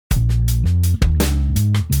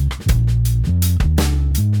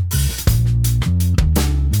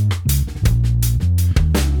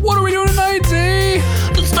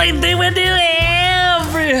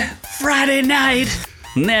Friday night,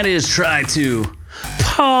 and that is try to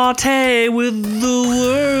party with the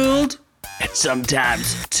world and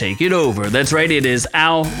sometimes take it over. That's right, it is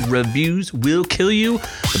Our Reviews Will Kill You,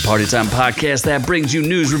 the Party Time podcast that brings you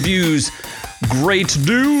news, reviews, great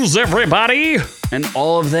news, everybody, and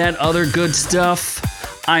all of that other good stuff.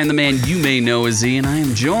 I am the man you may know as Z, and I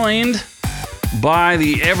am joined by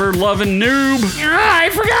the ever-loving noob. I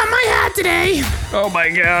forgot my hat today. Oh my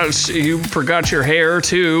gosh, you forgot your hair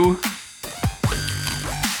too.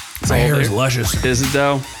 My hair is luscious. Is it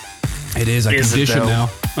though? It is. I condition now.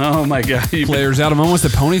 Oh my god. Flares out. I'm almost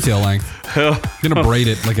at ponytail length. Gonna braid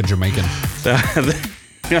it like a Jamaican.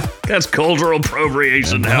 That's cultural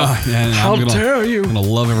appropriation now. How dare you? I'm gonna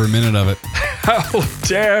love every minute of it. How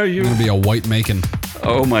dare you? I'm gonna be a white Macon.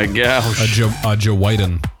 Oh my gosh. A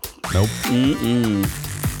Jawhiten. Nope.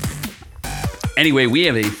 Anyway, we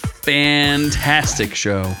have a fantastic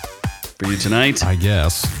show for you tonight. I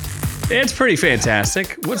guess. It's pretty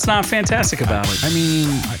fantastic. What's not fantastic about it? I mean,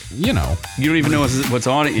 you know. You don't even know what's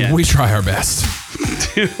on it yet. We try our best.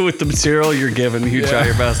 With the material you're given, you try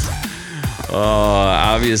your best.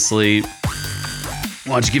 Obviously, why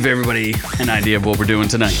don't you give everybody an idea of what we're doing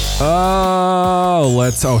tonight? Seth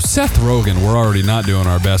Rogen. We're already not doing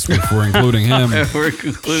our best if we're including him.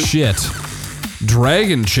 Shit.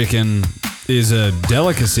 Dragon chicken is a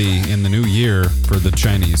delicacy in the new year for the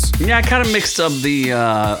Chinese. Yeah, I kind of mixed up the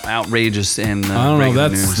outrageous and I don't know,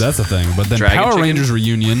 news. that's a thing. But then Dragon Power chicken? Rangers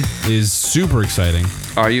reunion is super exciting.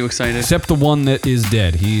 Are you excited? Except the one that is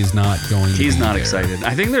dead. He is not going to He's be not there. excited.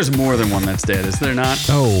 I think there's more than one that's dead, is there not?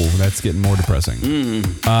 Oh, that's getting more depressing.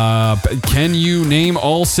 Can you name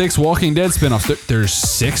all 6 Walking Dead spinoffs? There's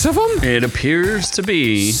 6 of them? It appears to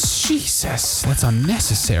be. Jesus, that's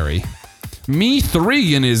unnecessary. Me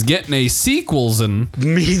Threegan is getting a sequels and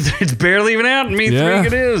It's barely even out. Me Yeah. think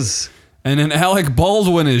it is. and then Alec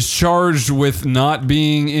Baldwin is charged with not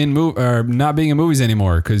being in movies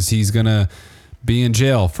anymore because he's gonna be in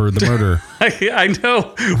jail for the murder. I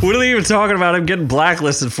know. What are they even talking about him getting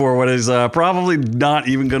blacklisted for? What is probably not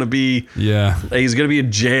even going to be. Yeah. He's going to be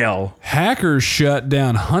in jail. Hackers shut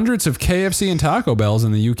down hundreds of KFC and Taco Bells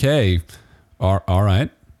in the UK. All right.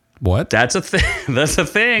 What? That's a thing. That's a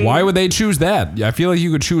thing. Why would they choose that? I feel like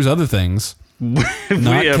you could choose other things. Not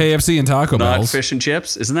KFC and Taco Not Bells. fish and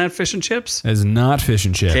chips. Isn't that fish and chips? It's not fish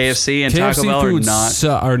and chips. KFC and Taco Bell are not.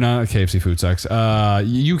 Or not KFC food sucks.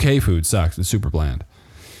 UK food sucks. It's super bland.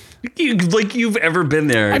 You've ever been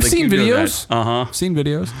there. I've seen videos. Seen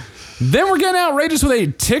videos. Then we're getting outrageous with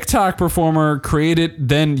a TikTok performer created,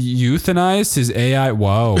 then euthanized his AI.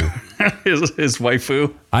 Whoa. his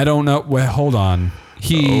waifu. I don't know. Well, hold on.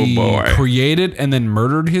 He created and then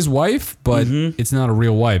murdered his wife, but it's not a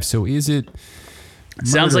real wife. So is it?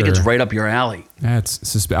 Sounds like it's right up your alley. That's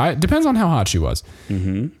suspicious. Depends on how hot she was.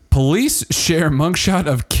 Police share mugshot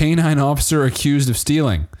of canine officer accused of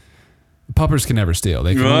stealing. Puppers can never steal.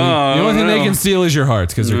 They can the only thing they can steal is your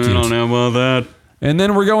hearts because they're cute. I don't know about that. And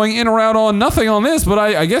then we're going in or out on nothing on this, but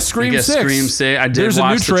I guess Scream 6. Scream 6. I did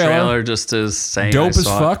watch the trailer just to say dope I as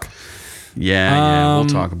saw fuck. It. Yeah, we'll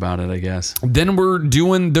talk about it, I guess. Then we're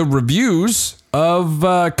doing the reviews of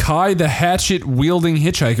Kai the hatchet wielding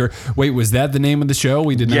hitchhiker. Wait, was that the name of the show?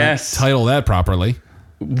 We did not title that properly.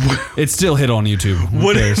 It's still hit on YouTube.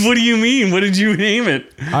 What do you mean? What did you name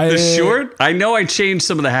it? The short? I know I changed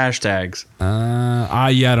some of the hashtags.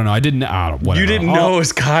 I don't know. I didn't. Whatever. You didn't know it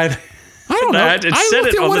was Kai. I don't know. It said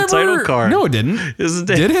it on the title card. No, it didn't.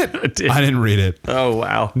 Did it? It did. I didn't read it. Oh,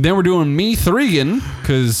 wow. Then we're doing Me Threegan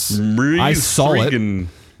because I saw it.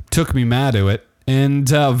 Took me mad to it. And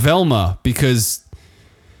Velma because...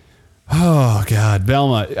 Oh, God.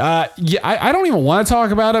 Velma. I don't even want to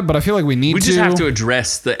talk about it, but I feel like we need to. We just have to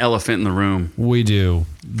address the elephant in the room. We do.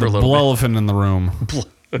 The blelephant in the room.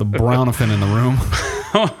 The brownephant in the room.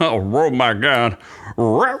 Oh, my God.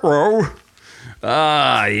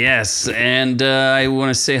 Yes, and I want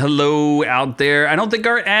to say hello out there. I don't think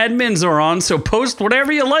our admins are on, so post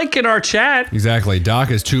whatever you like in our chat. Exactly. Doc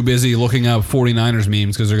is too busy looking up 49ers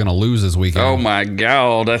memes because they're going to lose this weekend. Oh, my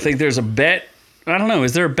God. I think there's a bet. I don't know.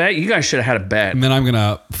 Is there a bet? You guys should have had a bet. And then I'm going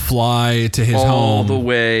to fly to his home. All the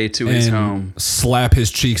way to his home. Slap his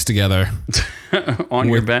cheeks together. On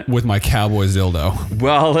your bet? With my Cowboys dildo.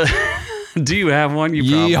 Well, do you have one?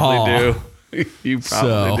 You probably do. You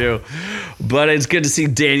probably do. But it's good to see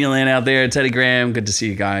Daniel Ann out there, Teddy Graham. Good to see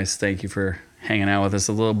you guys. Thank you for hanging out with us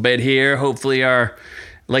a little bit here. Hopefully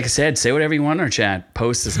like I said, say whatever you want in our chat.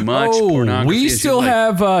 Post as much pornography we as still you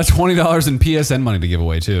like. have $20 in PSN money to give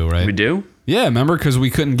away too, right? We do? Yeah, remember? Because we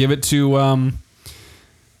couldn't give it to...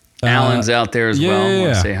 Alan's out there as well. Yeah.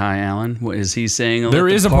 Want to say hi, Alan. What is he saying? There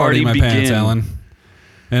is a party in my pants, Alan.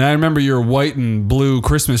 And I remember your white and blue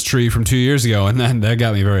Christmas tree from 2 years ago, and that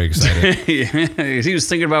got me very excited. He was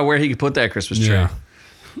thinking about where he could put that Christmas tree. Yeah.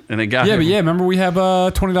 And it got him. But remember we have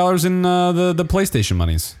 $20 in the PlayStation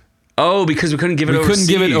monies. Oh, because we couldn't give it overseas.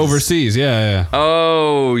 We couldn't give it overseas, yeah.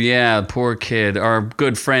 Oh, yeah, poor kid. Our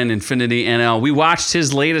good friend, Infinity NL. We watched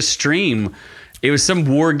his latest stream. It was some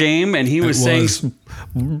war game, and he was saying,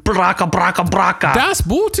 braka, braka, braka. Das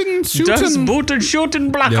Booten Shooten. Das Booten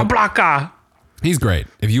Shooten, braka, braka. He's great.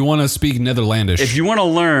 If you want to speak Netherlandish. If you want to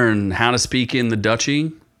learn how to speak in the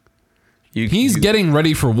Dutchie. He's getting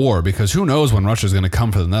ready for war, because who knows when Russia's going to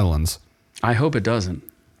come for the Netherlands. I hope it doesn't.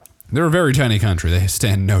 They're a very tiny country. They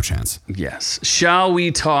stand no chance. Yes. Shall we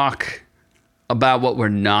talk about what we're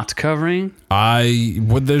not covering?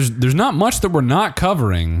 There's not much that we're not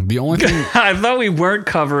covering. The only thing I thought we weren't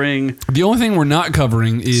covering. The only thing we're not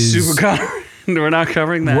covering is super gonorrhea. We're not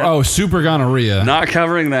covering that. Oh, super gonorrhea. Not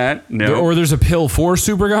covering that. No. Or there's a pill for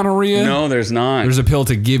super gonorrhea. No, there's not. There's a pill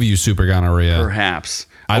to give you super gonorrhea. Perhaps.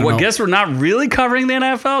 I guess we're not really covering the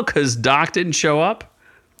NFL because Doc didn't show up.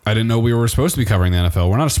 I didn't know we were supposed to be covering the NFL.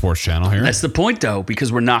 We're not a sports channel here. That's the point, though,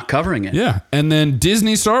 because we're not covering it. Yeah. And then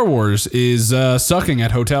Disney Star Wars is sucking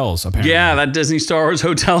at hotels, apparently. Yeah, that Disney Star Wars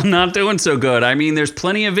hotel not doing so good. I mean, there's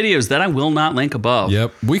plenty of videos that I will not link above.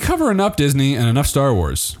 Yep. We cover enough Disney and enough Star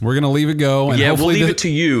Wars. We're going to leave it go. And yeah, we'll leave it to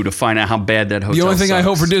you to find out how bad that hotel is. The only thing I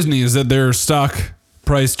hope for Disney is that their stock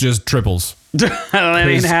price just triples. That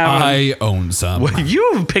ain't happening. I own some. Well,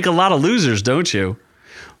 you pick a lot of losers, don't you?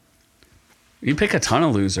 You pick a ton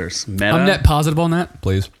of losers. Meta. I'm net positive on that,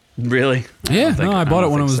 please. Really? I bought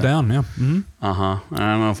it when it was down. Yeah. Mm-hmm. I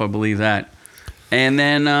don't know if I believe that. And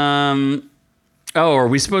then, are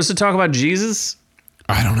we supposed to talk about Jesus?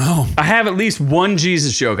 I don't know. I have at least one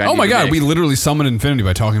Jesus joke. Oh my God, we literally summoned Infinity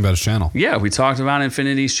by talking about his channel. Yeah, we talked about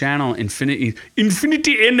Infinity's channel. Infinity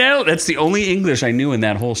NL. That's the only English I knew in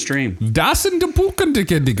that whole stream. Das in de boeken de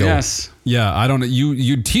go. Yes. Yeah, I don't know.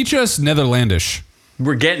 You teach us Netherlandish.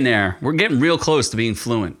 We're getting there. We're getting real close to being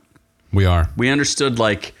fluent. We are. We understood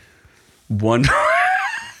like one.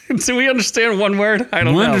 Do we understand one word? I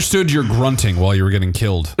don't know. We understood your grunting while you were getting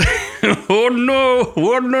killed. Oh no!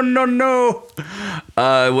 Oh no!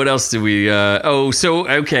 What else did we?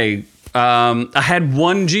 Okay. I had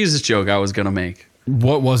one Jesus joke I was gonna make.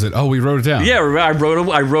 What was it? Oh, we wrote it down. Yeah, I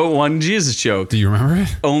wrote one Jesus joke. Do you remember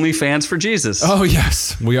it? Only fans for Jesus. Oh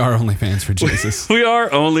yes, we are only fans for Jesus. We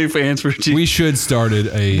are only fans for Jesus. We should started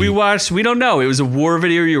a. We watched. We don't know. It was a war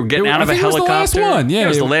video. You were getting out of a helicopter. It was the last one. Yeah, it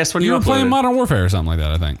was the last one. You were playing Modern Warfare or something like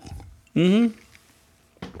that, I think.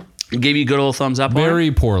 Mm-hmm. Gave you a good old thumbs up.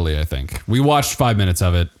 Very poorly, I think. We watched 5 minutes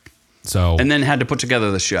of it, and then had to put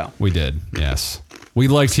together the show. We did. Yes. We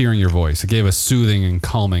liked hearing your voice. It gave us soothing and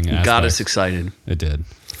calming aspect. Got us excited. It did.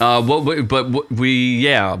 We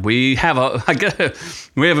have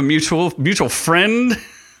a mutual friend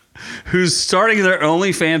who's starting their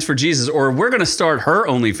OnlyFans for Jesus, or we're going to start her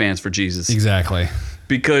OnlyFans for Jesus. Exactly.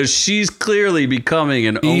 Because she's clearly becoming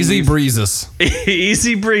an Easy Breezes.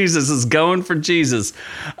 Easy Breezes is going for Jesus.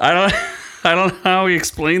 I don't know how we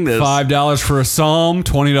explain this. $5 for a psalm,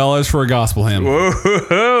 $20 for a gospel hymn.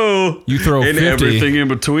 Whoa! You throw and 50. Everything in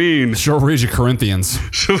between. She'll read you Corinthians.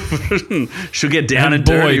 She'll get down and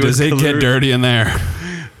dirty. Boy, does it get dirty in there.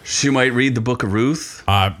 She might read the Book of Ruth.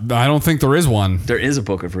 I don't think there is one. There is a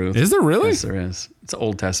Book of Ruth. Is there really? Yes, there is. It's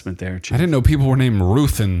Old Testament there. Chief. I didn't know people were named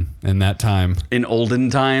Ruth in that time. In olden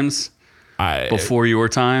times? Before your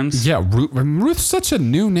times? Yeah, Ruth's such a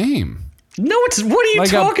new name. No, what are you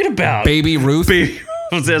talking about? Baby Ruth? Babe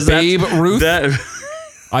Ruth?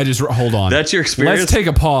 Hold on. That's your experience? Let's take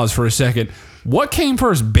a pause for a second. What came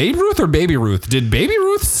first, Babe Ruth or Baby Ruth? Did Baby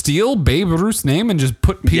Ruth steal Babe Ruth's name and just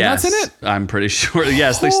put peanuts in it? I'm pretty sure.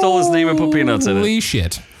 Yes, they stole his name and put peanuts in it. Holy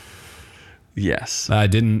shit. Yes. I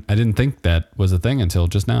didn't think that was a thing until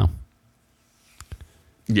just now.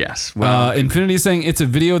 Yes. Well, Infinity is saying it's a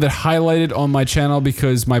video that highlighted on my channel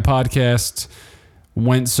because my podcast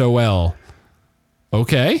went so well.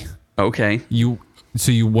 Okay.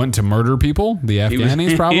 So you went to murder people? The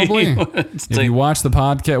Afghanis, probably? If you watch the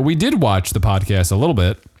podcast... We did watch the podcast a little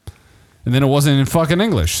bit. And then it wasn't in fucking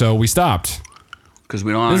English, so we stopped. Because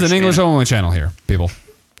we don't This is an English-only channel here, people.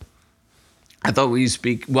 I thought we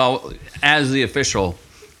speak... Well, as the official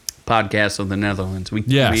podcast of the Netherlands, we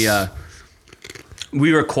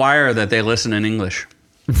require that they listen in English.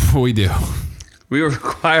 We do. We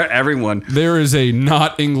require everyone. There is a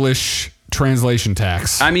not English... translation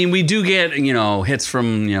tax. I mean, we do get, hits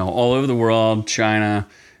from, all over the world, China.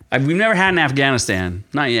 We've never had in Afghanistan.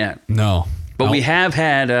 Not yet. No. But we have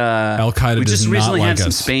had... Al-Qaeda we just recently had some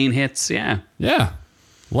us. Spain hits, yeah. Yeah.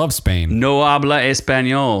 Love Spain. No habla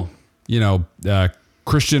español.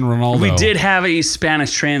 Cristiano Ronaldo. We did have a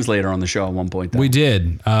Spanish translator on the show at one point, though. We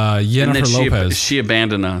did. Jennifer Lopez. She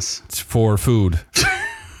abandoned us. For food.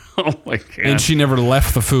 Oh, my God. And she never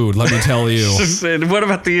left the food, let me tell you. What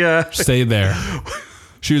about the... Stayed there.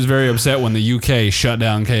 She was very upset when the UK shut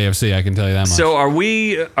down KFC, I can tell you that much. So are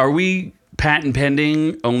we patent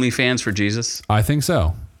pending OnlyFans for Jesus? I think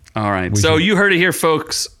so. All right. So you heard it here,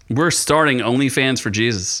 folks. We're starting OnlyFans for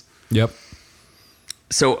Jesus. Yep.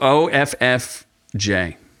 So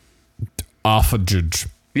OFFJ. Offjudge.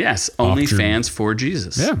 Yes, OnlyFans for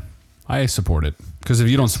Jesus. Yeah, I support it. Because if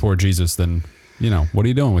you don't support Jesus, then, what are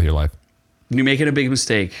you doing with your life? You're making a big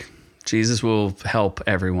mistake. Jesus will help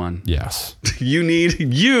everyone. Yes. If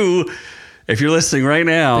you're listening right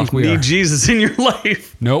now, need Jesus in your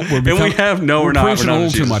life. Nope. We're not. We're preaching not a little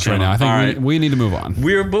too much right now. I think we need to move on.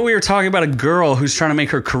 We were talking about a girl who's trying to make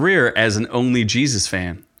her career as an Only Jesus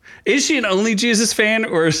fan. Is she an Only Jesus fan,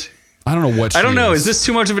 or is... I don't know what she I don't know. Is this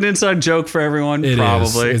too much of an inside joke for everyone? It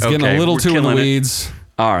Probably. Is. It's getting a little too in the weeds.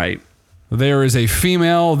 All right. There is a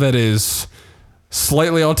female that is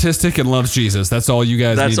slightly autistic and loves Jesus. That's all you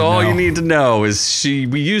guys need to know. That's all you need to know is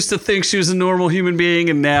we used to think she was a normal human being,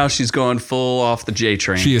 and now she's going full off the J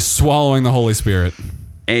train. She is swallowing the Holy Spirit.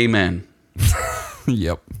 Amen.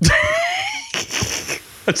 Yep.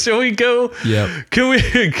 Shall we go? Yep.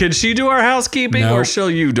 Can she do our housekeeping, or shall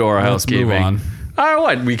you do our housekeeping? Move on. All right,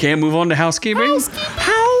 what? We can't move on to housekeeping?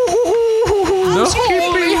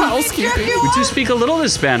 Housekeeping. We do speak a little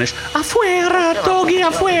of Spanish. Afuera, doggy,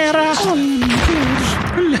 afuera.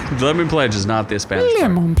 Lemon Pledge is not the Spanish part.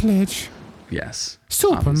 Lemon Pledge. Yes.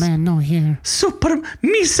 Superman no here.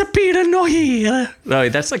 Misa Peter no here. Oh,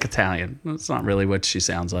 that's like Italian. That's not really what she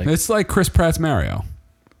sounds like. It's like Chris Pratt's Mario.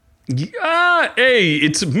 Hey,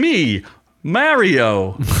 it's me,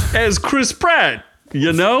 Mario, as Chris Pratt.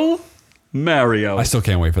 Mario. I still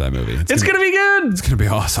can't wait for that movie. It's gonna be good. It's gonna be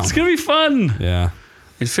awesome. It's gonna be fun. Yeah.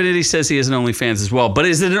 Infinity says he has an OnlyFans as well, but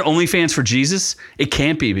is it an OnlyFans for Jesus? It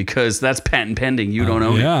can't be because that's patent pending. You don't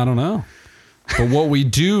own it. Yeah, I don't know. But what we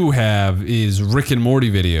do have is Rick and Morty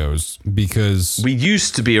videos because we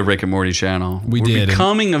used to be a Rick and Morty channel. We're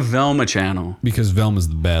becoming a Velma channel because Velma's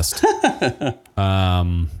the best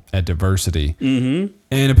at diversity. Mm-hmm.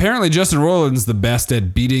 And apparently Justin Roiland's the best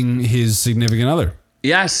at beating his significant other.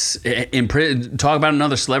 Yes, talk about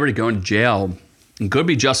another celebrity going to jail. It could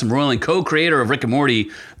be Justin Roiland, co-creator of Rick and Morty,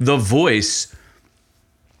 the voice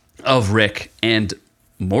of Rick and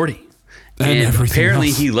Morty. And apparently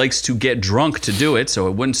he likes to get drunk to do it, so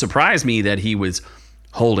it wouldn't surprise me that he was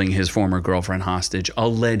holding his former girlfriend hostage,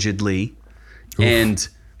 allegedly. Oof. And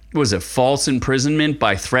was it false imprisonment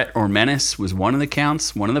by threat or menace was one of the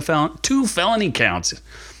counts, two felony counts.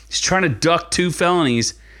 He's trying to duck 2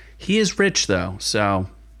 felonies. He is rich, though, so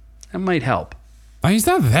that might help. He's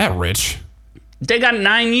not that rich. They got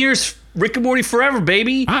 9 years, Rick and Morty forever,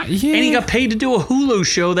 baby. Yeah. And he got paid to do a Hulu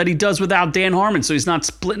show that he does without Dan Harmon, so he's not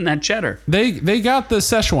splitting that cheddar. They got the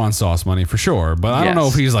Szechuan sauce money for sure, but I don't know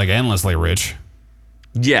if he's like endlessly rich.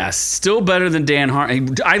 Yes, still better than Dan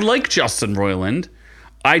Harmon. I like Justin Roiland.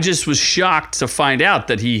 I just was shocked to find out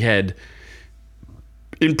that he had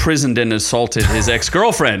imprisoned and assaulted his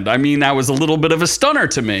ex-girlfriend. I mean, that was a little bit of a stunner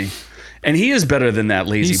to me. And he is better than that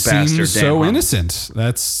lazy bastard. He seems so innocent.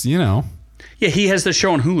 That's, Yeah, he has the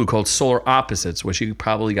show on Hulu called Solar Opposites, which he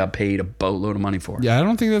probably got paid a boatload of money for. Yeah, I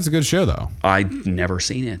don't think that's a good show, though. I've never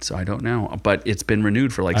seen it, so I don't know. But it's been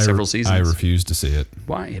renewed for several seasons. I refuse to see it.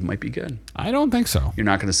 Why? It might be good. I don't think so. You're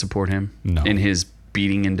not going to support him? No. In his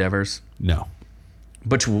beating endeavors? No.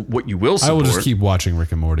 But what you will support... I will just keep watching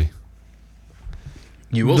Rick and Morty.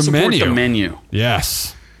 You will support the menu.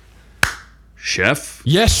 Yes. Chef?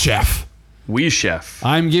 Yes, chef. Oui, chef.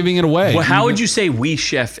 I'm giving it away. Well, how would you say oui,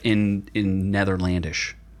 chef in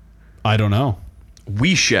Netherlandish? I don't know.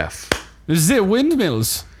 Oui, chef. The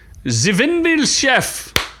windmills. The windmill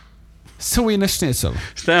chef. So in a schnitzel.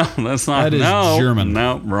 No, that's not. That is German.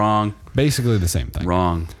 No, wrong. Basically the same thing.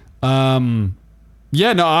 Wrong.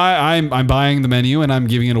 Yeah, no, I'm buying the menu and I'm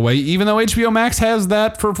giving it away, even though HBO Max has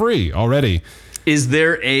that for free already. Is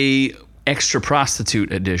there a extra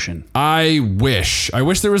prostitute edition? I wish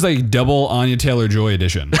there was a double Anya Taylor-Joy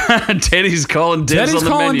edition. Teddy's calling dibs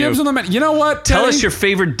on the menu. You know what? Tell us your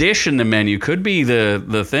favorite dish in the menu. Could be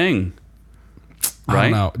the thing. Right? I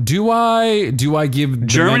don't know. Do I give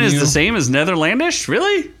German menu? is the same as Netherlandish?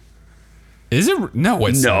 Really? Is it? No,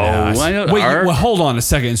 it's not. Wait, well, hold on a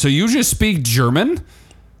second. So you just speak German?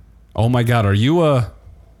 Oh my God, are you a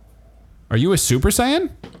Super Saiyan?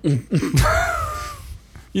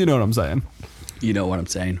 You know what I'm saying. You know what I'm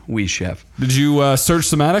saying. Oui, chef. Did you search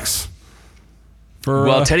semantics?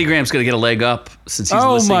 For Teddy Graham's going to get a leg up since he's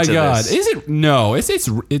oh listening my to God! this. Is it no? Is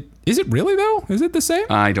it really though? Is it the same?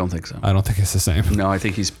 I don't think so. I don't think it's the same. No, I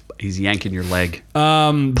think he's yanking your leg.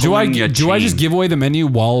 Do I just give away the menu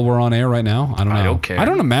while we're on air right now? I don't know. I don't care. I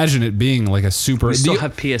don't imagine it being like a super. We still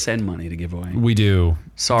have PSN money to give away. We do.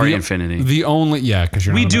 Sorry, Infinity. The only because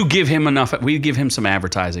you're. We do give him enough. We give him some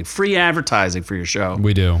advertising, free advertising for your show.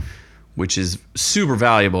 We do, which is super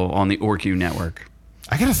valuable on the OrcU network.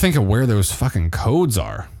 I gotta think of where those fucking codes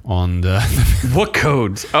are on the. What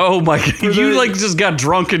codes? Oh my God! You just got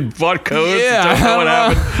drunk and bought codes. Yeah, I don't know what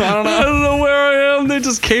happened. I don't know. I don't know where I am. They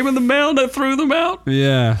just came in the mail and I threw them out.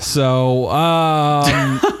 Yeah. So,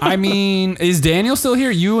 I mean, is Daniel still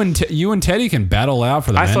here? You and Teddy can battle out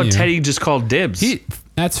for the menu. I thought Teddy just called dibs.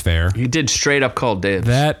 That's fair. He did straight up call dibs.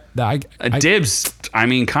 Dibs. I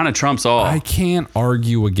mean, kind of trumps all. I can't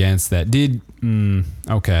argue against that.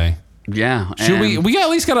 Okay. Yeah. Should we at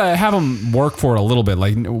least gotta have them work for it a little bit?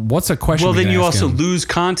 Like, what's a question? Well, then you also him? lose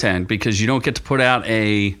content because you don't get to put out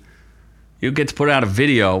a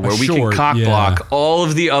video where we can cock block all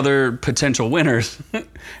of the other potential winners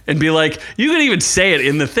and be like, you can even say it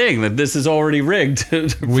in the thing that this is already rigged.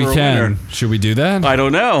 We can. Should we do that? I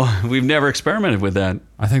don't know. We've never experimented with that.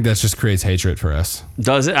 I think that just creates hatred for us.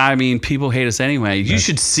 Does it? I mean, people hate us anyway. You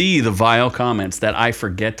should see the vile comments that I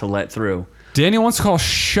forget to let through. Daniel wants to call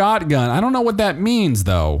shotgun. I don't know what that means,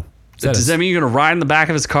 though. Does that mean you're going to ride in the back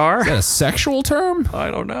of his car? Is that a sexual term?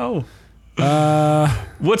 I don't know.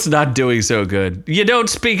 What's not doing so good? You don't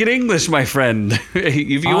speak in English, my friend.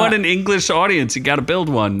 If you want an English audience, you got to build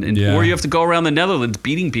one. Or you have to go around the Netherlands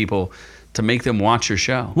beating people to make them watch your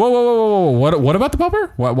show. Whoa. What about the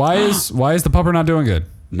pupper? Why is the pupper not doing good?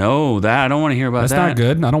 No, I don't want to hear about that. That's not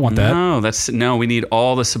good. I don't want that. No, we need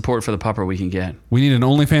all the support for the pupper we can get. We need an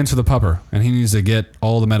OnlyFans for the pupper, and he needs to get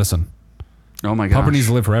all the medicine. Oh my god. Pupper needs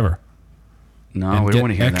to live forever. No, we don't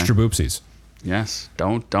want to hear extra that. boopsies. Yes.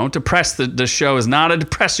 Don't depress the show. Is not a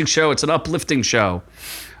depressing show. It's an uplifting show.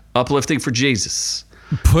 Uplifting for Jesus.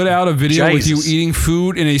 Put out a video with you eating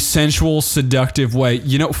food in a sensual, seductive way.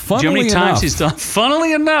 You know, funnily enough, how many times he's done?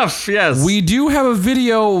 Funnily enough, yes. We do have a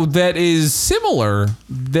video that is similar.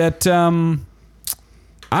 That I'm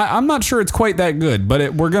not sure it's quite that good,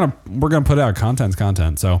 but we're gonna put out content's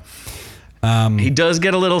content. So he does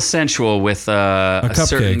get a little sensual with a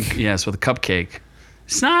cupcake. With a cupcake.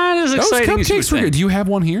 It's not as exciting as you would think. Do you have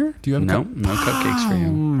one here? Do you have no cupcakes for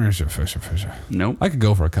you? Nope. I could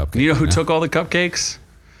go for a cupcake. You know who took all the cupcakes?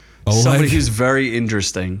 Oleg? Somebody who's very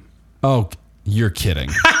interesting. Oh, you're kidding.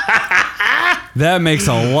 That makes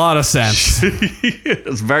a lot of sense.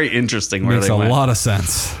 It's very interesting where makes they went. Makes a lot of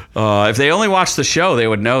sense. If they only watched the show, they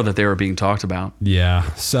would know that they were being talked about. Yeah.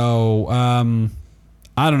 So,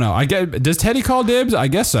 I don't know. Does Teddy call dibs? I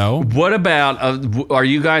guess so. What about, are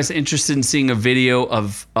you guys interested in seeing a video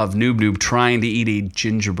of Noob Noob trying to eat a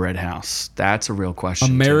gingerbread house? That's a real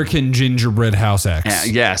question. American Gingerbread House X.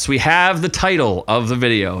 Yes, we have the title of the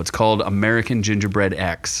video. It's called American Gingerbread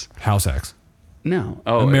X. House X. No.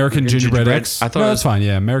 Oh, American Gingerbread X? I thought that's fine.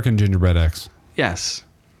 Yeah, American Gingerbread X. Yes.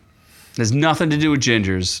 There's nothing to do with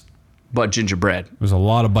gingers but gingerbread. There's a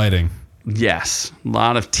lot of biting. Yes. A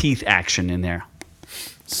lot of teeth action in there.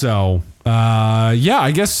 So, I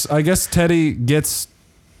guess Teddy gets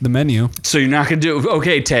the menu. So you're not going to do...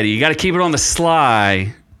 Okay, Teddy, you got to keep it on the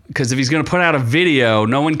sly, because if he's going to put out a video,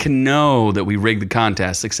 no one can know that we rigged the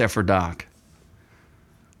contest except for Doc.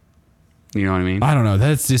 You know what I mean? I don't know.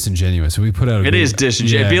 That's disingenuous. We put out a video. It is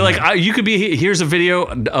disingenuous. It'd be like, you could be... Here's a video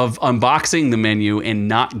of unboxing the menu and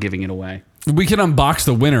not giving it away. We can unbox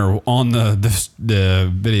the winner on the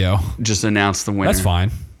video. Just announce the winner. That's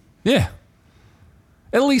fine. Yeah.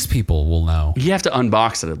 At least people will know. You have to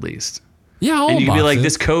unbox it at least. Yeah, I'll unbox it. And you can be like,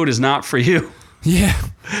 this code is not for you. Yeah.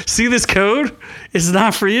 See this code? It's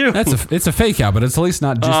not for you. It's a fake out, but it's at least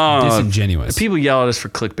not just disingenuous. People yell at us for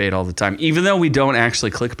clickbait all the time, even though we don't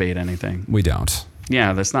actually clickbait anything. We don't.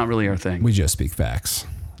 Yeah, that's not really our thing. We just speak facts.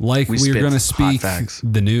 Like we're going to speak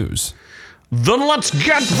the news. Then let's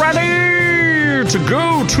get ready to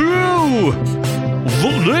go to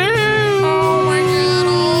the news. Oh my God,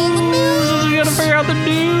 all the news. We got to figure out the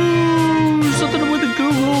news. Something with the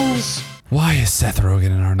Googles. Why is Seth Rogen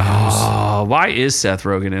in our news? Why is Seth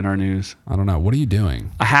Rogen in our news? I don't know. What are you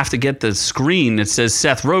doing? I have to get the screen that says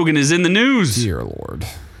Seth Rogen is in the news. Dear Lord.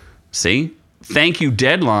 See? Thank you,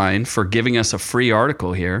 Deadline, for giving us a free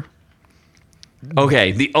article here.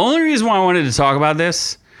 Okay, the only reason why I wanted to talk about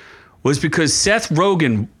this was because Seth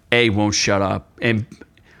Rogen, won't shut up. And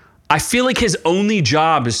I feel like his only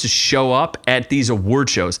job is to show up at these award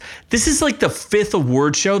shows. This is like the 5th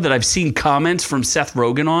award show that I've seen comments from Seth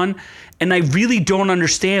Rogen on. And I really don't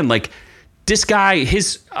understand. Like, this guy,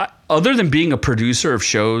 other than being a producer of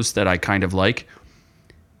shows that I kind of like,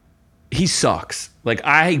 he sucks. Like,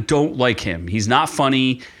 I don't like him. He's not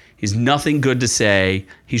funny. He's nothing good to say.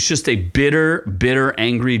 He's just a bitter,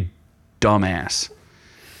 angry dumbass.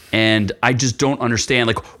 And I just don't understand.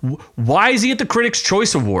 Like, why is he at the Critics'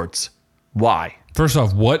 Choice Awards? Why? First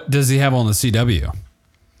off, what does he have on the CW?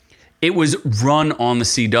 It was run on the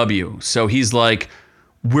CW. So he's like,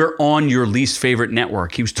 we're on your least favorite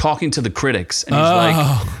network. He was talking to the critics. And he's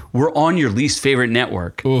like, we're on your least favorite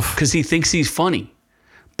network. Because he thinks he's funny.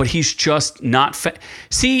 But he's just not fat.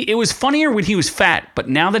 See, it was funnier when he was fat. But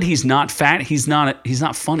now that he's not fat, he's not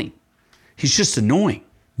funny. He's just annoying.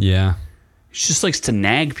 Yeah. He just likes to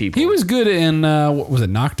nag people. He was good in, what was it,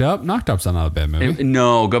 Knocked Up? Knocked Up's not a bad movie.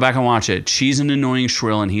 No, go back and watch it. She's an annoying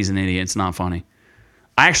shrill and he's an idiot. It's not funny.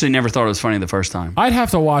 I actually never thought it was funny the first time. I'd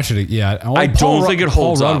have to watch it. Yeah. I don't think it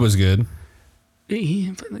holds Paul Rudd up. was good.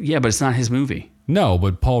 Yeah, but it's not his movie. No,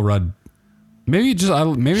 but Paul Rudd. He's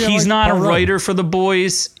not a writer for The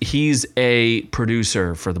Boys. He's a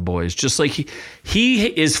producer for The Boys. Just like he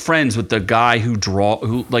is friends with the guy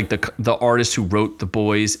the artist who wrote The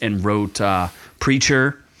Boys and wrote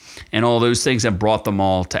Preacher and all those things and brought them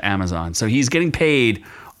all to Amazon. So he's getting paid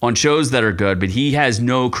on shows that are good, but he has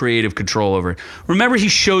no creative control over it. Remember, he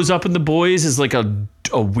shows up in The Boys as like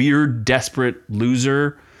a weird, desperate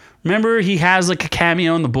loser. Remember, he has like a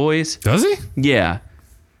cameo in The Boys. Does he? Yeah.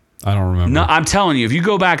 I don't remember. No, I'm telling you, if you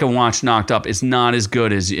go back and watch Knocked Up, it's not as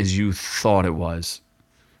good as you thought it was.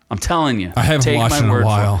 I'm telling you. I haven't watched it in a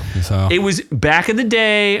while. So. It was back in the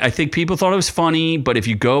day. I think people thought it was funny, but if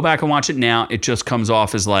you go back and watch it now, it just comes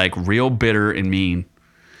off as like real bitter and mean.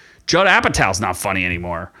 Judd Apatow's not funny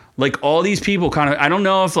anymore. Like all these people kind of, I don't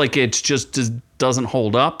know if like it's just doesn't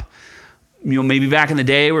hold up. You know, maybe back in the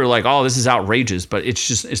day we were like, oh, this is outrageous, but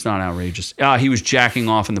it's not outrageous. He was jacking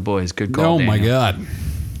off in The Boys. Good call, Daniel. My God.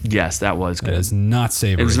 Yes, that was good. That is not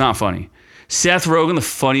savory. It was not funny. Seth Rogen, the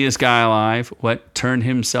funniest guy alive, turned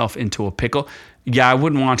himself into a pickle? Yeah, I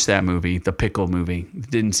wouldn't watch that movie, the pickle movie. It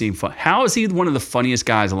didn't seem fun. How is he one of the funniest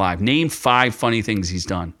guys alive? Name 5 funny things he's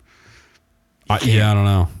done. I don't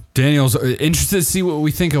know. Daniel's interested to see what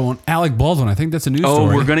we think of Alec Baldwin. I think that's a news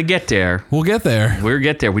story. Oh, we're going to get there. We'll get there.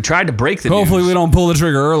 We tried to break the news. Hopefully we don't pull the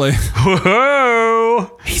trigger early.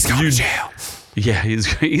 Whoa! He's going to jail. Yeah,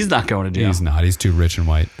 he's not going to jail. He's not. He's too rich and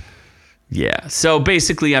white. Yeah. So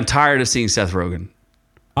basically, I'm tired of seeing Seth Rogen.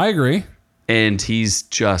 I agree. And he's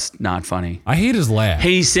just not funny. I hate his laugh.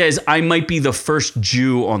 He says, I might be the first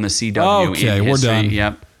Jew on the CW. Okay, we're done.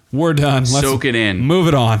 Yep. We're done. Let's soak it in. Move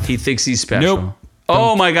it on. He thinks he's special. Nope.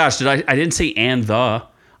 Oh my gosh, I didn't say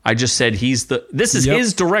I just said this is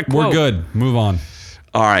his direct quote. We're good. Move on.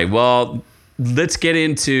 All right, well, let's get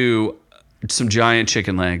into some giant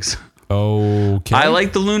chicken legs. Okay. I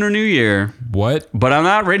like the Lunar New Year. What? But I'm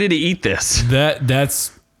not ready to eat this.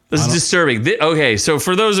 This is disturbing. Okay, so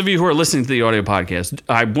for those of you who are listening to the audio podcast,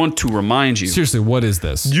 I want to remind you. Seriously, what is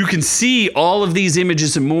this? You can see all of these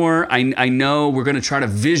images and more. I know we're going to try to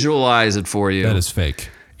visualize it for you. That is fake.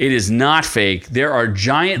 It is not fake. There are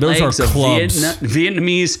giant legs of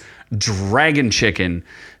Vietnamese dragon chicken.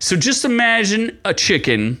 So just imagine a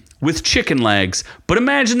chicken with chicken legs, but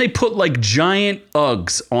imagine they put like giant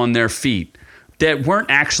Uggs on their feet that weren't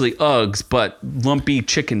actually Uggs, but lumpy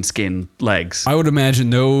chicken skin legs. I would imagine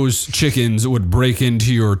those chickens would break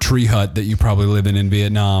into your tree hut that you probably live in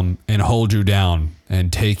Vietnam and hold you down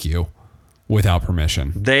and take you without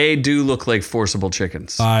permission. They do look like forcible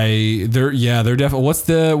chickens. They're definitely. What's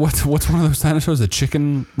one of those dinosaurs? The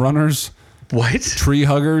chicken runners? What? Tree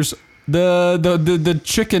huggers? The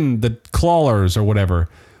chicken, the clawers or whatever.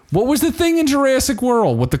 What was the thing in Jurassic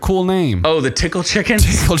World with the cool name? Oh, the tickle chickens?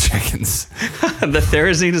 Tickle chickens. The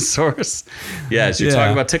Therizinosaurus. Yes, you're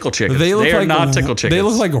talking about tickle chickens. They are not tickle chickens. They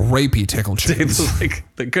look like rapey tickle chickens. They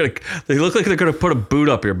look like they're gonna put a boot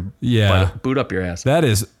up your boot up your ass. That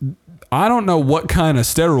is, I don't know what kind of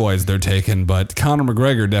steroids they're taking, but Conor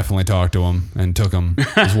McGregor definitely talked to him and took him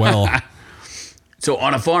as well. So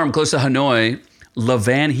on a farm close to Hanoi, Le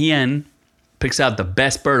Van Hien picks out the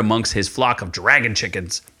best bird amongst his flock of dragon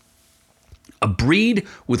chickens. A breed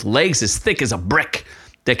with legs as thick as a brick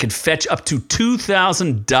that could fetch up to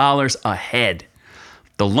 $2,000 a head.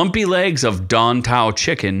 The lumpy legs of Don Tao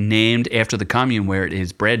chicken, named after the commune where it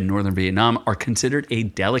is bred in northern Vietnam, are considered a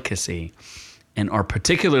delicacy and are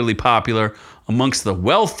particularly popular amongst the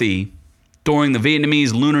wealthy during the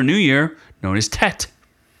Vietnamese Lunar New Year, known as Tet.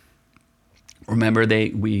 Remember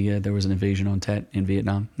there was an invasion on Tet in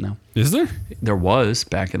Vietnam? No. Is there? There was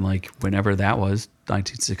back in like whenever that was,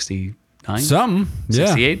 1960. Something.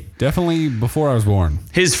 68? Yeah. Definitely before I was born.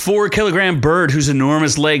 His 4-kilogram bird, whose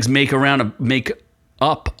enormous legs make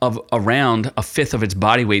up of around a fifth of its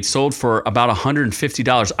body weight, sold for about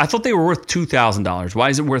 $150. I thought they were worth $2,000. Why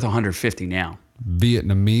is it worth $150 now?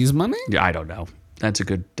 Vietnamese money? Yeah, I don't know. That's a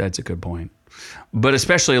good point. But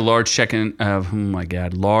especially a large chicken,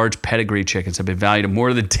 large pedigree chickens have been valued at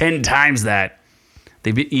more than 10 times that.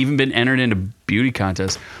 They've even been entered into beauty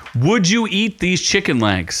contests. Would you eat these chicken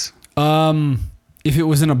legs? If it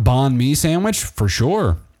was in a banh mi sandwich, for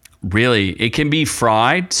sure. Really? It can be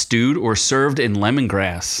fried, stewed, or served in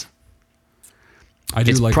lemongrass.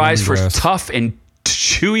 It's like prized for lemongrass. tough and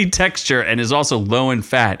chewy texture and is also low in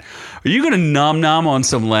fat. Are you going to nom on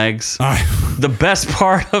some legs? The best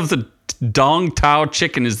part of the Dong Tao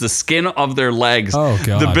chicken is the skin of their legs. Oh,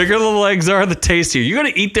 God. The bigger the legs are, the tastier. You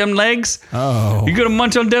going to eat them legs? Oh. You going to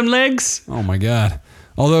munch on them legs? Oh, my God.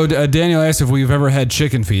 Although Daniel asked if we've ever had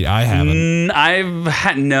chicken feet. I haven't.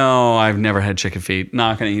 I've never had chicken feet.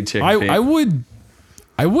 Not going to eat chicken feet.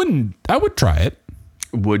 I would try it.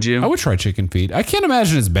 Would you? I would try chicken feet. I can't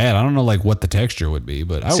imagine it's bad. I don't know what the texture would be,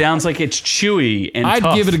 but sounds like it's chewy and I'd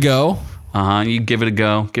tough. give it a go. You give it a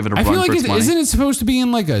go. Give it a run I feel like for its money. isn't it supposed to be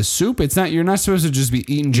in like a soup? It's not. You're not supposed to just be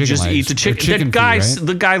eating chicken Just legs eat the or chicken. feet, right?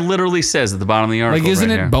 The guy literally says at the bottom of the article. Isn't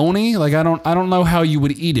right it here. bony? I don't know how you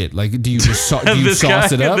would eat it. Do you just sauce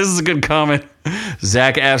it up? This is a good comment.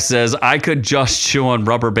 Zach F says, I could just chew on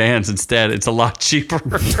rubber bands instead. It's a lot cheaper.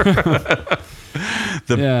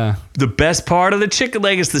 The best part of the chicken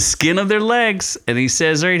leg is the skin of their legs. And he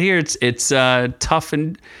says right here, it's tough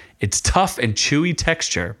and chewy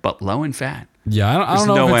texture, but low in fat. Yeah, I don't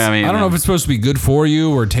know. I don't know if it's supposed to be good for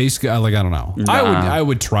you or taste good. I don't know. Nah. I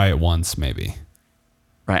would try it once, maybe.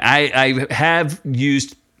 Right. I haven't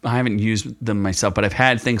used them myself, but I've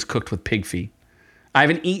had things cooked with pig feet. I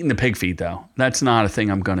haven't eaten the pig feet though. That's not a thing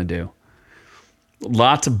I'm gonna do.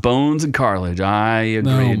 Lots of bones and cartilage. I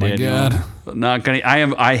agree. Oh my Daniel. God. Not gonna.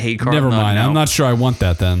 I hate cartilage. Never mind. No. I'm not sure I want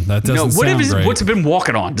that then. That doesn't sound great. What's it been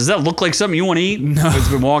walking on? Does that look like something you want to eat? No. It's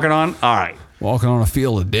been walking on? All right. Walking on a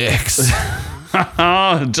field of dicks.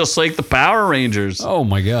 Just like the Power Rangers. Oh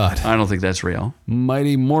my God. I don't think that's real.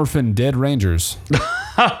 Mighty Morphin Dead Rangers.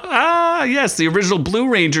 Yes, the original Blue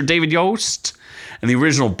Ranger, David Yost, and the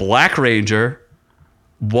original Black Ranger,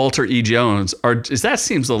 Walter E. Jones, that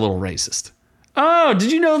seems a little racist. Oh,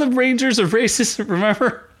 did you know the Rangers are racist?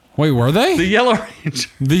 Remember? Wait, were they? The Yellow Ranger.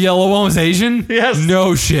 The yellow one was Asian? Yes.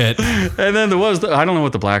 No shit. And then there was I don't know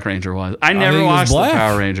what the Black Ranger was. I never watched the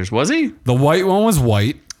Power Rangers. Was he? The white one was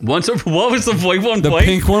white. What was the white one? The white?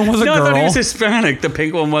 pink one was a girl. No, I thought he was Hispanic. The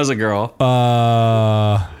pink one was a girl.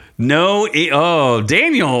 No.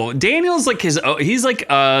 Daniel. Daniel's like he's like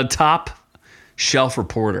a top shelf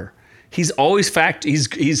reporter. He's always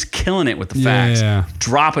he's killing it with the facts. Yeah.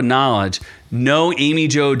 Drop of knowledge. No Amy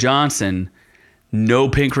Jo Johnson. No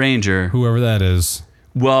Pink Ranger. Whoever that is.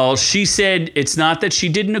 Well, she said it's not that she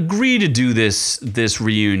didn't agree to do this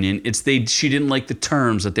reunion. It's she didn't like the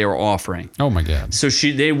terms that they were offering. Oh my God. So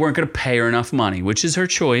they weren't going to pay her enough money, which is her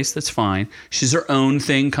choice. That's fine. She's her own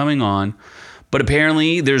thing coming on. But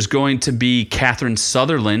apparently there's going to be Catherine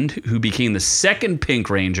Sutherland, who became the second Pink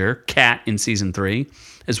Ranger, Kat, in season 3,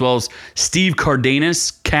 as well as Steve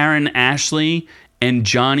Cardenas, Karen Ashley, and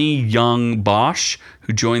Johnny Young Bosch,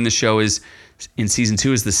 who joined the show in season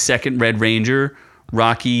 2 as the second Red Ranger,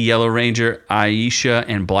 Rocky, Yellow Ranger, Aisha,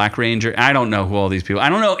 and Black Ranger. I don't know who all these people. I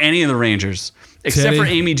don't know any of the Rangers except for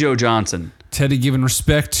Amy Jo Johnson. Teddy giving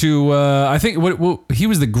respect to, I think, what he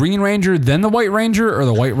was the Green Ranger, then the White Ranger, or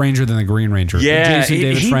the White Ranger, then the Green Ranger? Yeah,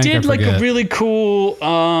 David he Frank, did like a really cool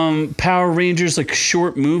Power Rangers like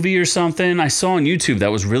short movie or something. I saw on YouTube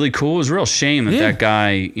that was really cool. It was a real shame that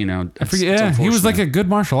guy, I forget, yeah, he was like a good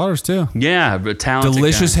martial artist too. Yeah, but talented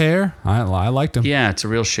delicious guy. Hair. I liked him. Yeah, it's a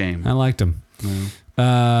real shame. I liked him.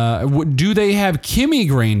 Do they have Kimmy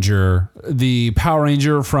Granger, the Power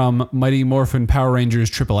Ranger from Mighty Morphin Power Rangers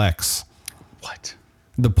Triple X? What?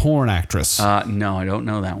 The porn actress. No, I don't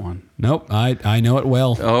know that one. Nope, I know it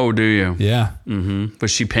well. Oh, do you? Yeah. Mm-hmm.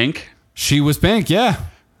 Was she pink? She was pink, yeah.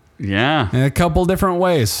 Yeah. In a couple different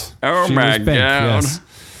ways. Oh she my was pink, God. Yes.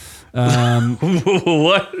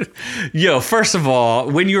 What? Yo, first of all,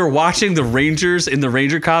 when you were watching the Rangers in the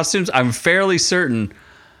Ranger costumes, I'm fairly certain.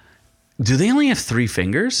 Do they only have 3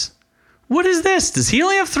 fingers? What is this? Does he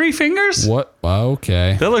only have 3 fingers? What?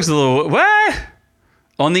 Okay. That looks a little. What?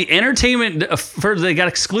 On the Entertainment, they got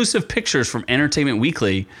exclusive pictures from Entertainment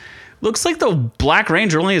Weekly. Looks like the Black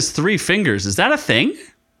Ranger only has 3 fingers. Is that a thing?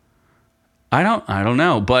 I don't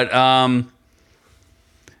know, but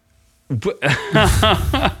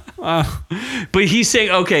But he's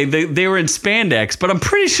saying, okay, they were in spandex, but I'm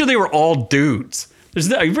pretty sure they were all dudes.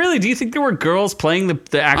 Really, do you think there were girls playing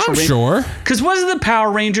the actual? I'm sure. Because wasn't the Power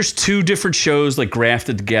Rangers 2 different shows like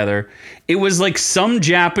grafted together? It was like some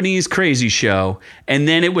Japanese crazy show, and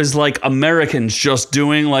then it was like Americans just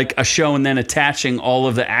doing like a show and then attaching all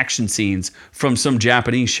of the action scenes from some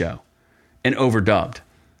Japanese show and overdubbed.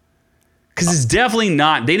 Because it's definitely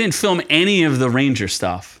not. They didn't film any of the Ranger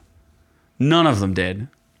stuff. None of them did,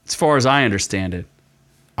 as far as I understand it.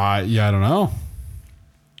 Yeah, I don't know.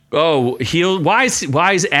 Oh, why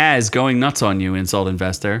is Az going nuts on you, Insult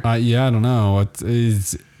Investor? Yeah, I don't know.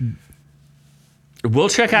 We'll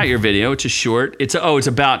check out your video. It's a short. It's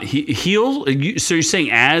about Heel. So you're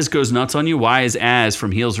saying Az goes nuts on you? Why is Az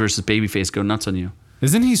from Heels versus Babyface go nuts on you?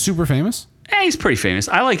 Isn't he super famous? He's pretty famous.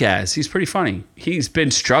 I like Az. He's pretty funny. He's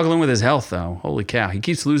been struggling with his health, though. Holy cow. He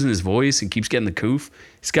keeps losing his voice. He keeps getting the coof.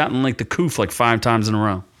 He's gotten like the coof like 5 times in a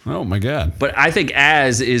row. Oh, my God. But I think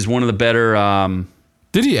Az is one of the better...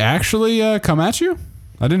 Did he actually come at you?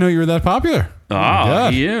 I didn't know you were that popular. Oh,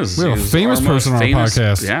 he is. We have a famous person on our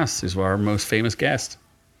podcast. Yes, he's our most famous guest.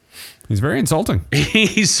 He's very insulting.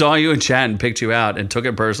 He saw you in chat and picked you out and took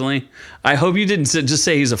it personally. I hope you didn't just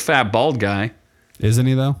say he's a fat, bald guy. Isn't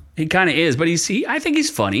he, though? He kind of is, but I think he's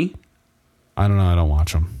funny. I don't know. I don't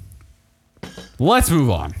watch him. Let's move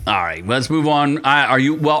on. All right, let's move on. Are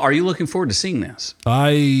you looking forward to seeing this?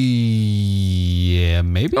 Yeah,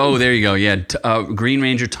 maybe. Oh, there you go. Yeah, Green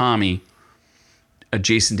Ranger Tommy,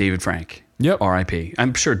 Jason David Frank. Yep. R.I.P.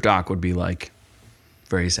 I'm sure Doc would be like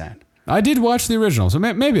very sad. I did watch the original, so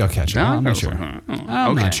maybe I'll catch it. No? I'm not sure.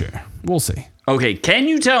 I'm not sure. We'll see. Okay, can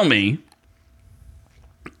you tell me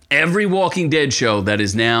every Walking Dead show that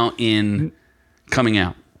is now coming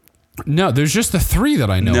out? No, there's just the 3 that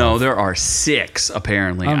I know. No, of. there are 6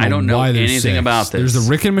 apparently. I don't know anything 6. About this. There's the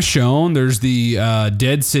Rick and Michonne. There's the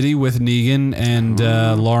Dead City with Negan and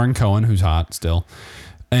Lauren Cohen, who's hot still.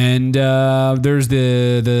 And there's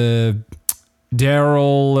the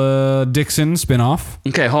Daryl Dixon spinoff.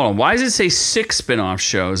 Okay, hold on. Why does it say 6 spinoff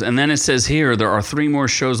shows? And then it says here there are 3 more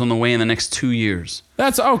shows on the way in the next 2 years.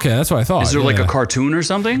 That's okay. That's what I thought. Is there like a cartoon or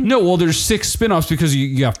something? No, well, there's 6 spinoffs because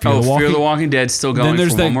you got Fear the Walking Dead still going. Then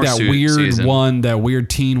there's for one more that weird season. that weird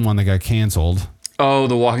teen one that got canceled. Oh,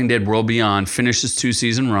 The Walking Dead World Beyond finished its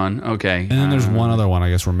 2-season run. Okay. And then there's one other one I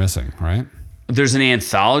guess we're missing, right? There's an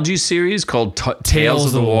anthology series called Tales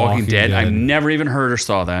of the Walking Dead. I've never even heard or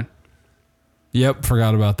saw that. Yep,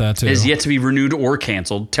 forgot about that too. Is yet to be renewed or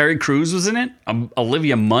canceled. Terry Crews was in it.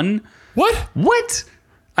 Olivia Munn. What?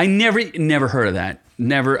 I never heard of that.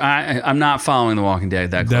 Never. I'm not following The Walking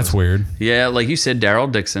Dead that close. That's weird. Yeah, like you said, Daryl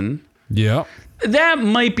Dixon. Yeah. That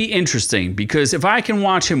might be interesting because if I can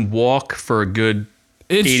watch him walk for a good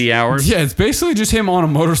 80 hours. Yeah, it's basically just him on a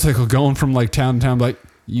motorcycle going from like town to town. Like,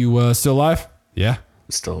 you still alive? Yeah.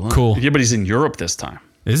 Still alive. Cool. Yeah, but he's in Europe this time.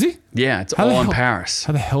 Is he? Yeah, it's all in Paris.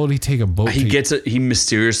 How the hell did he take a boat? He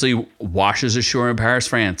mysteriously washes ashore in Paris,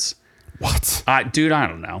 France. What? Dude, I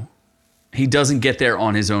don't know. He doesn't get there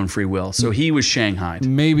on his own free will. So he was shanghaied.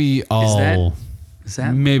 Maybe I'll... Is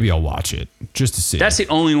that? Maybe I'll watch it just to see. That's the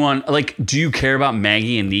only one. Like, do you care about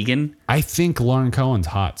Maggie and Negan? I think Lauren Cohen's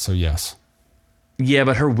hot, so yes. Yeah,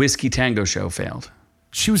 but her Whiskey Tango show failed.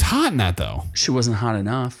 She was hot in that, though. She wasn't hot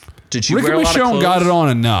enough. Did she Rick wear a lot of clothes? got it on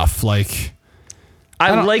enough. Like,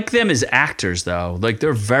 I like them as actors, though. Like,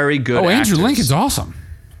 they're very good actors. Andrew Lincoln's awesome.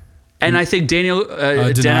 And I think Daniel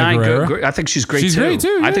Denai, I think she's great, she's too. Great too.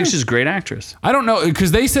 Yeah. I think she's a great actress. I don't know,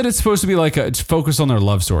 because they said it's supposed to be like it's focused on their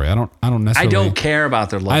love story. I don't necessarily. I don't care about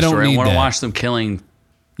their love story. I want to watch them killing.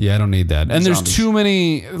 Yeah, I don't need that. And zombies. There's too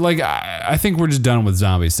many. Like, I think we're just done with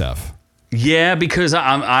zombie stuff. Yeah, because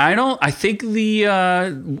I think the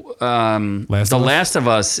Last of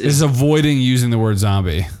Us is avoiding using the word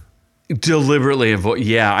zombie. Deliberately avoid.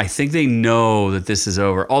 Yeah, I think they know that this is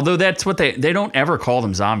over. Although that's what they don't ever call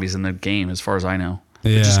them zombies in the game, as far as I know.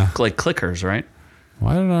 Yeah, they're just like clickers, right?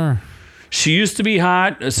 Why did our? She used to be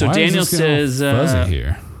hot. So Daniel says, "Fuzzy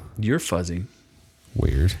here." You're fuzzy.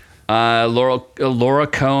 Weird. Laura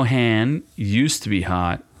Cohan used to be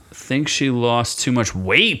hot. Think she lost too much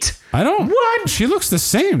weight. I don't. What? She looks the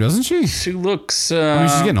same, doesn't she? She looks. I mean,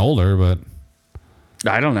 she's getting older, but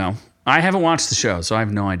I don't know. I haven't watched the show, so I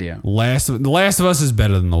have no idea. The Last of Us is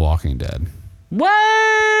better than The Walking Dead.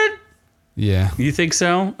 What? Yeah. You think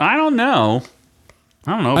so? I don't know.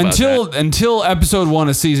 I don't know about until episode 1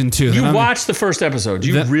 of season 2. You watched the first episode.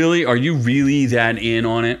 Are you really that in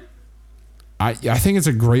on it? I think it's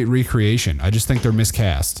a great recreation. I just think they're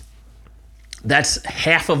miscast. That's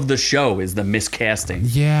half of the show is the miscasting.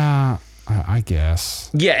 Yeah, I guess.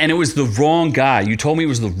 Yeah, and it was the wrong guy. You told me it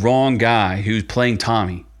was the wrong guy who's playing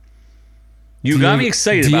Tommy. You got me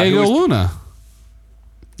excited about Diego Luna.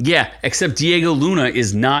 Yeah, except Diego Luna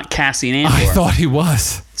is not Cassian Andor. I thought he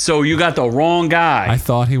was. So you got the wrong guy. I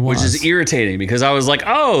thought he was. Which is irritating because I was like,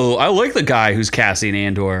 oh, I like the guy who's Cassian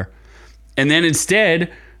Andor. And then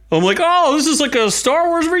instead, I'm like, oh, this is like a Star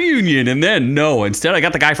Wars reunion. And then, no, instead I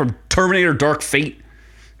got the guy from Terminator Dark Fate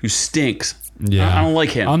who stinks. Yeah. I don't like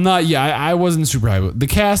him. I'm not, I wasn't super high. The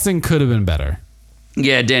casting could have been better.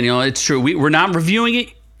 Yeah, Daniel, it's true. We're not reviewing it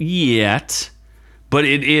yet, but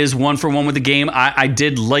it is 1-for-1 with the game. I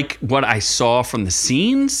did like what I saw from the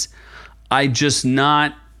scenes. I just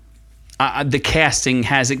not... the casting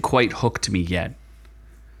hasn't quite hooked me yet.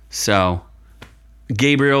 So,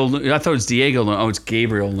 Gabriel... I thought it was Diego Luna. Oh, it's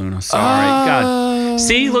Gabriel Luna. Sorry. God.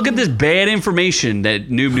 See, look at this bad information that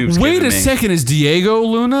Noob's giving me. Wait a second. Is Diego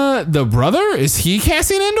Luna the brother? Is he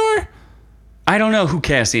Cassian Andor? I don't know who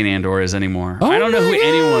Cassian Andor is anymore. Oh I don't know who my God.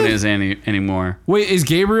 anyone is anymore. Wait, is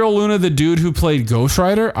Gabriel Luna the dude who played Ghost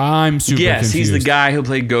Rider? I'm super confused. He's the guy who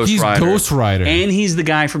played Ghost Rider. He's Ghost Rider. And he's the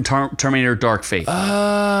guy from Terminator Dark Fate.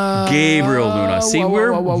 Gabriel Luna. See,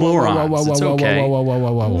 we're morons. It's okay.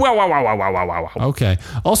 Okay.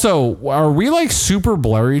 Also, are we like super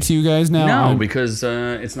blurry to you guys now? No, because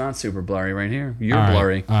it's not super blurry right here. You're All right.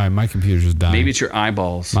 blurry. All right, my computer's just dying. Maybe it's your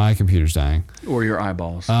eyeballs. My computer's dying. Or your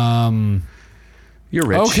eyeballs. You're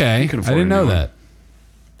rich. Okay. You can I afford didn't know anyone. that.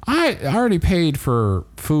 I already paid for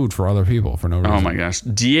food for other people for no reason. Oh my gosh.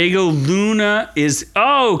 Diego Luna is...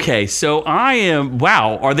 Oh, okay. So I am...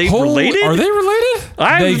 Wow. Are they related? Are they related?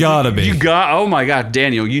 They gotta be. Oh my God,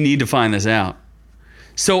 Daniel, you need to find this out.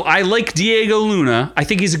 So I like Diego Luna. I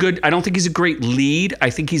think he's a good... I don't think he's a great lead. I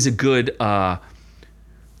think he's a good...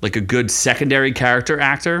 like a good secondary character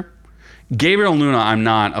actor. Gabriel Luna, I'm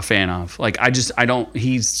not a fan of. Like, I don't...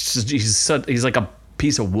 He's like a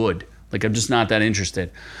piece of wood. Like, I'm just not that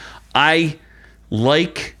interested. I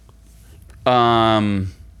like the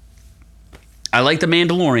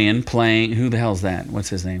Mandalorian playing... Who the hell's that? What's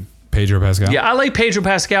his name? Pedro Pascal? Yeah, I like Pedro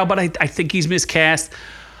Pascal, but I think he's miscast.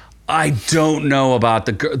 I don't know about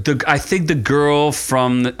I think the girl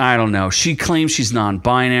from... I don't know. She claims she's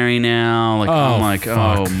non-binary now. Like, I'm like,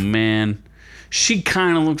 fuck. oh, man. She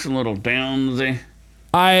kind of looks a little downsy.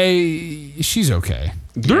 She's okay.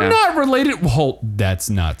 They're Yeah. not related. Well, that's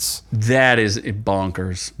nuts. That is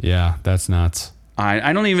bonkers. Yeah, that's nuts.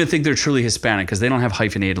 I don't even think they're truly Hispanic because they don't have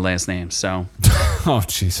hyphenated last names. So, Oh,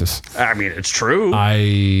 Jesus. I mean, it's true.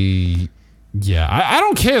 I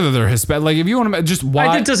don't care that they're Hispanic. Like, if you want to just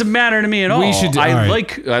why It doesn't matter to me at all. We should- I all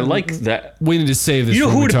right. like that. we need to save this. You know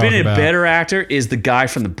for who when would we have been talk a about- better actor is the guy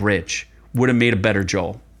from The Bridge. Would have made a better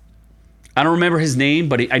Joel. I don't remember his name,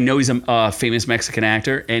 but I know he's a famous Mexican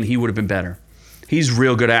actor, and he would have been better. He's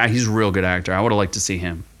real good. He's a real good actor. I would have liked to see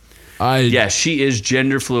him. Yeah, she is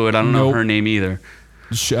gender fluid. I don't know Nope. her name either.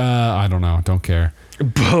 I don't know. Don't care.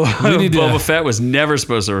 need to- Boba Fett was never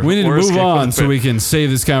supposed to. We need to or move escape on with so Fett. we can save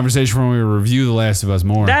this conversation when we review The Last of Us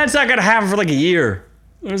more. That's not gonna happen for like a year.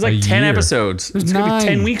 There's like A 10 year. episodes. There's It's gonna be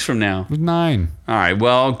 10 9. weeks from now. 9. All right.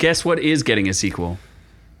 Well, guess what is getting a sequel?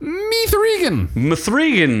 Meath Regan.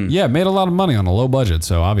 Mithrigan. Yeah, made a lot of money on a low budget,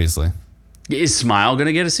 so obviously. Is Smile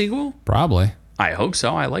gonna get a sequel? Probably. I hope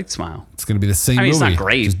so. I liked Smile. It's going to be the same I mean, movie. it's not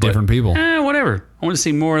great. Just but, different people. Whatever. I want to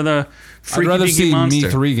see more of the I'd freaky rather deaky see monster.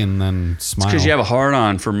 Meath Regan than Smile. Because you have a hard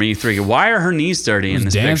on for Mithrigan. Why are her knees dirty in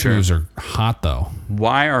this Dance picture? moves are hot, though.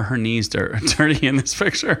 Why are her knees dirty in this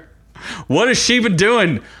picture? What has she been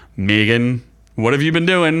doing? Megan, what have you been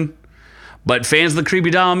doing? But fans of the creepy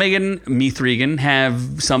doll Mithrigan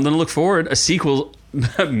have something to look forward. A sequel,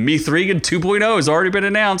 Mithrigan 2.0 has already been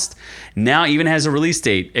announced. Now even has a release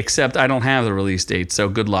date, except I don't have the release date, so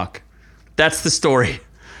good luck. That's the story.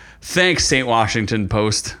 Thanks, St. Washington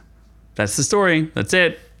Post. That's the story. That's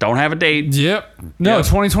it. Don't have a date. Yep. No, Yep.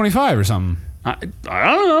 2025 or something. I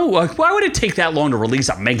don't know. Why would it take that long to release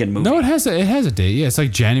a Megan movie? No, it has a date. Yeah, it's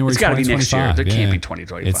like January. It's got to be next year. 2025. There can't Yeah. be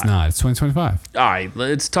 2025. It's not. It's 2025. All right,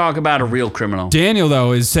 let's talk about a real criminal. Daniel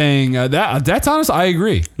though is saying that's honest. I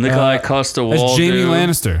agree. Nikolai Costa-Waldau. That's Jamie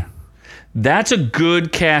Lannister. That's a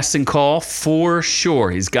good casting call for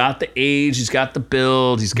sure. He's got the age. He's got the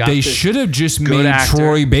build. He's got. They the should have just good made actor.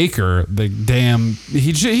 Troy Baker the damn.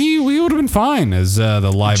 He would have been fine as the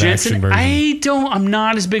live action Jensen. version. I'm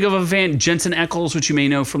not as big of a fan. Jensen Ackles, which you may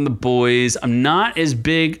know from The Boys. I'm not as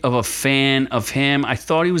big of a fan of him. I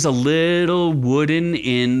thought he was a little wooden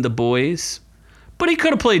in The Boys, but he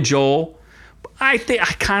could have played Joel. I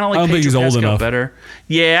kind of like I don't think he's Pedro old Pascal enough. better.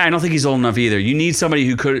 Yeah, I don't think he's old enough either. You need somebody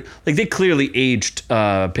who could, like, they clearly aged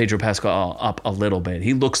Pedro Pascal up a little bit.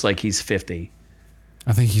 He looks like he's 50.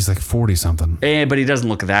 I think he's like 40 something. But he doesn't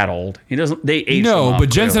look that old. He doesn't. They age him up, but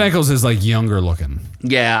Jensen clearly. Ackles is like younger looking.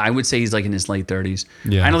 Yeah, I would say he's like in his late 30s.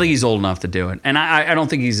 Yeah. I don't think he's old enough to do it, and I don't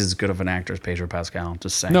think he's as good of an actor as Pedro Pascal.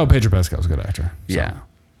 Just saying. No, Pedro Pascal's a good actor. So.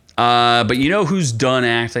 Yeah. But you know who's done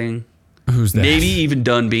acting? Who's that? Maybe even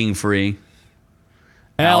done being free.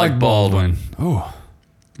 Alec Baldwin. Oh.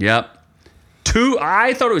 Yep.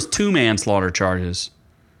 I thought it was 2 manslaughter charges.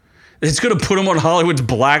 It's going to put him on Hollywood's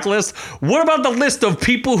blacklist. What about the list of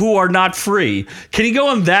people who are not free? Can he go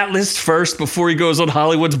on that list first before he goes on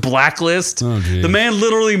Hollywood's blacklist? Oh, geez. The man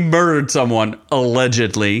literally murdered someone,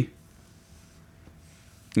 allegedly.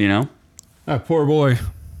 You know? That poor boy.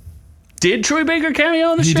 Did Troy Baker cameo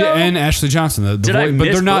on the He show? did, and Ashley Johnson. The Did I but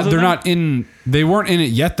miss they're not. both of They're them? not in. They weren't in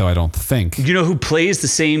it yet, though. I don't think. You know who plays the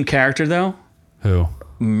same character, though? Who?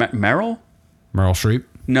 Meryl? Meryl Streep.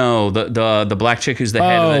 No, the black chick who's the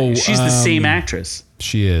head of it. She's the same actress.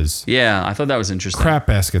 She is. Yeah, I thought that was interesting. Crap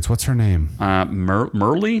Baskets. What's her name? Merle?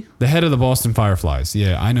 The head of the Boston Fireflies.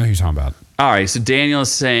 Yeah, I know who you're talking about. All right, so Daniel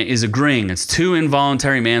is agreeing. It's 2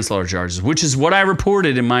 involuntary manslaughter charges, which is what I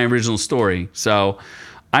reported in my original story. So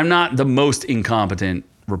I'm not the most incompetent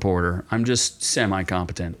reporter. I'm just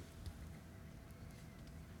semi-competent.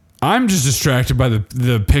 I'm just distracted by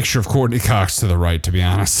the picture of Courtney Cox to the right, to be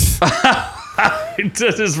honest.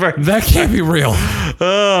 That can't be real.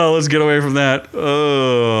 Oh, let's get away from that.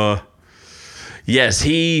 Yes,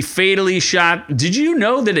 he fatally shot. Did you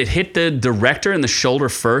know that it hit the director in the shoulder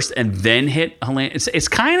first and then hit Helene? It's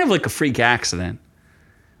kind of like a freak accident.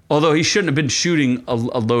 Although he shouldn't have been shooting a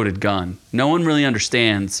loaded gun. No one really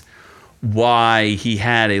understands why he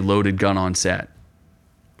had a loaded gun on set.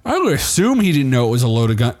 I would assume he didn't know it was a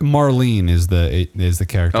loaded gun. Marlene is the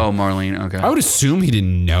character. Oh, Marlene. Okay. I would assume he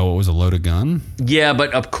didn't know it was a loaded gun. Yeah,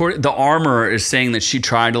 but of course, the armorer is saying that she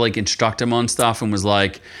tried to like instruct him on stuff and was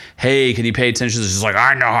like, "Hey, can you pay attention?" She's like,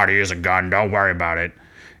 "I know how to use a gun. Don't worry about it."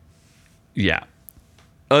 Yeah,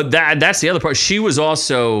 that's the other part. She was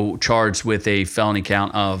also charged with a felony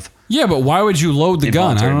count of. Yeah, but why would you load the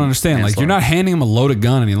gun? I don't understand. Like, you're not handing him a loaded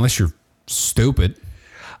gun unless you're stupid.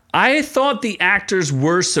 I thought the actors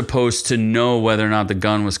were supposed to know whether or not the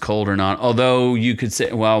gun was cold or not. Although you could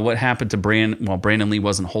say, well, what happened to Brandon? Well, Brandon Lee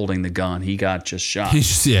wasn't holding the gun. He got just shot. He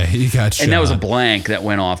got shot. And that was a blank that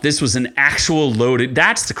went off. This was an actual loaded.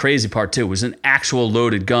 That's the crazy part, too. It was an actual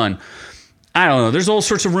loaded gun. I don't know. There's all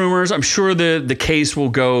sorts of rumors. I'm sure the case will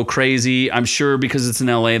go crazy. I'm sure because it's in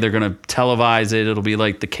LA, they're going to televise it. It'll be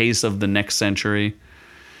like the case of the next century,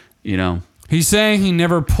 you know. He's saying he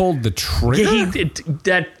never pulled the trigger?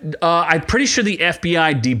 Yeah, I'm pretty sure the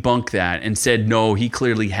FBI debunked that and said, no, he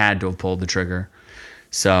clearly had to have pulled the trigger.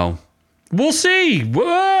 So, we'll see.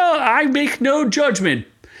 Well, I make no judgment.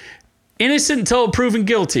 Innocent until proven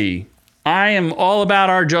guilty. I am all about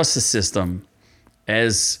our justice system.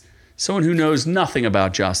 As someone who knows nothing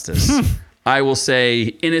about justice, I will say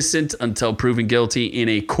innocent until proven guilty in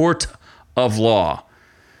a court of law.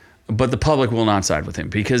 But the public will not side with him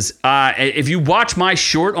because if you watch my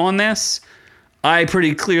short on this, I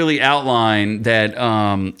pretty clearly outline that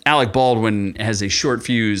Alec Baldwin has a short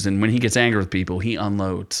fuse, and when he gets angry with people, he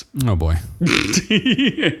unloads. Oh, boy.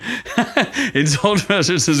 Insult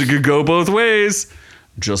message says it could go both ways,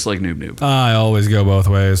 just like Noob Noob. I always go both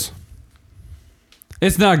ways.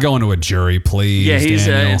 It's not going to a jury, please. Yeah, he's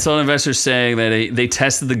Daniel. Investor saying that they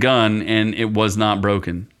tested the gun, and it was not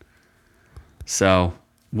broken. So...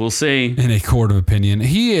 we'll see. In a court of opinion,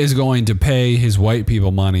 he is going to pay his white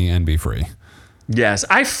people money and be free. Yes,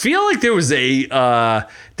 I feel like there was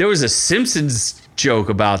a Simpsons joke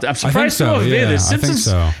about that. I'm surprised. I think so. Yeah, the Simpsons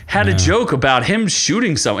I think so. had a joke about him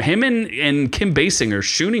shooting someone. Him and Kim Basinger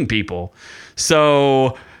shooting people.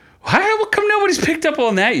 So how come nobody's picked up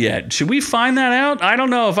on that yet? Should we find that out? I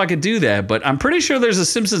don't know if I could do that, but I'm pretty sure there's a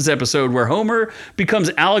Simpsons episode where Homer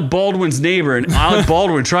becomes Alec Baldwin's neighbor and Alec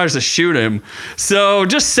Baldwin tries to shoot him. So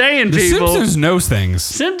just saying, the people. Simpsons knows things.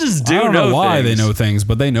 Simpsons do know things. I don't know why they know things,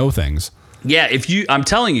 but they know things. Yeah, I'm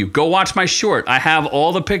telling you, go watch my short. I have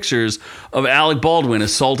all the pictures of Alec Baldwin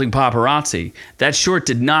assaulting paparazzi. That short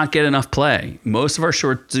did not get enough play. Most of our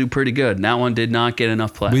shorts do pretty good. And that one did not get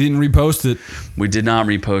enough play. We didn't repost it. We did not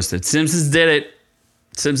repost it. Simpsons did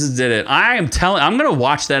it. I'm going to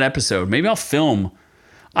watch that episode. Maybe I'll film.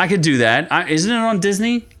 I could do that. Isn't it on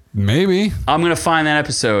Disney? Maybe. I'm going to find that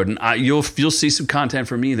episode, and you'll see some content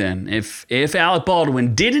from me then. If Alec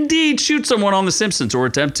Baldwin did indeed shoot someone on The Simpsons or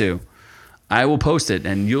attempt to, I will post it,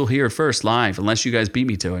 and you'll hear it first live, unless you guys beat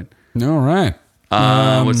me to it. All right.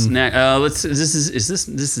 What's next?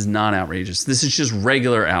 This is not outrageous. This is just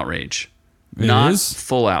regular outrage, not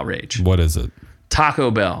full outrage. What is it?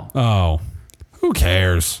 Taco Bell. Oh, who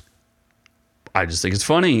cares? I just think it's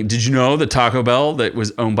funny. Did you know that Taco Bell that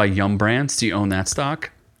was owned by Yum Brands? Do you own that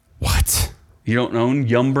stock? What? You don't own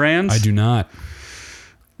Yum Brands? I do not.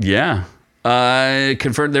 Yeah.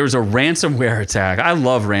 Confirmed there was a ransomware attack. I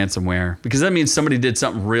love ransomware because that means somebody did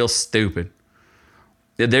something real stupid.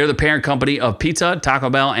 They're the parent company of Pizza Hut, Taco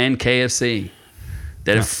Bell, and KFC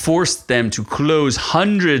that have forced them to close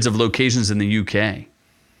hundreds of locations in the UK.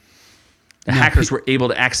 The hackers were able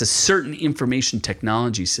to access certain information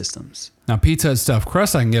technology systems. Now, Pizza Hut stuffed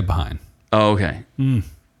crust I can get behind. Oh, okay. I'm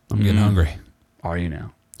getting hungry. Are you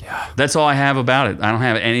now? Yeah. That's all I have about it. I don't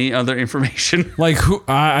have any other information. Like, who?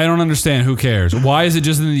 I don't understand. Who cares? Why is it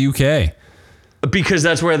just in the UK? Because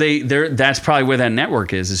that's where that's probably where that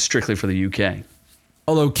network is strictly for the UK.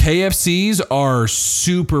 Although KFCs are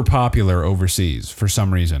super popular overseas for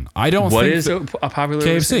some reason. I don't What think is a popular KFC.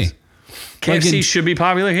 overseas? KFC Like should be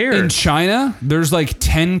popular here. In China, there's like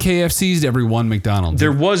 10 KFCs to every one McDonald's.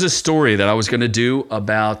 There was a story that I was going to do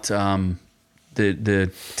about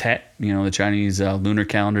the Tet, the Chinese Lunar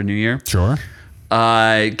Calendar New Year. Sure.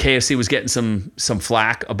 KFC was getting some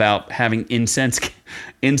flack about having incense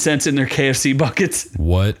in their KFC buckets.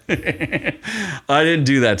 What? I didn't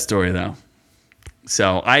do that story though.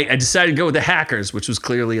 So I decided to go with the hackers, which was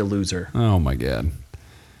clearly a loser. Oh my God.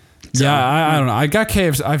 So, I don't know. I got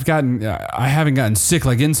KFC. I haven't gotten sick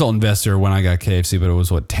like Insult Investor when I got KFC, but it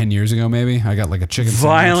was 10 years ago maybe. I got like a chicken sandwich.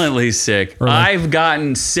 Violently sick. I've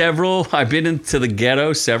gotten I've been into the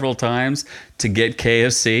ghetto several times to get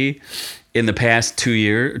KFC in the past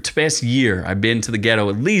year. I've been to the ghetto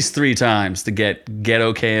at least 3 times to get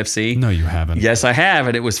ghetto KFC. No, you haven't. Yes, I have,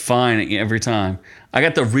 and it was fine every time. I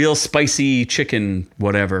got the real spicy chicken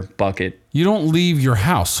whatever bucket. You don't leave your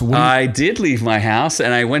house. I did leave my house,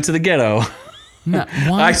 and I went to the ghetto. No,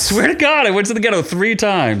 what? I swear to God, I went to the ghetto 3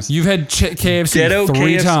 times. You've had KFC Ghetto 3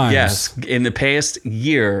 KFC, times. yes, in the past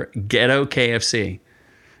year, ghetto KFC.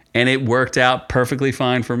 And it worked out perfectly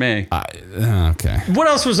fine for me. Okay. What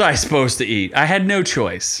else was I supposed to eat? I had no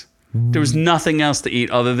choice. There was nothing else to eat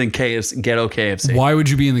other than ghetto KFC. Why would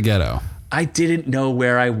you be in the ghetto? I didn't know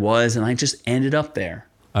where I was, and I just ended up there.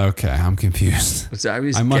 Okay, I'm confused. I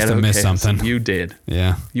must have missed something. You did.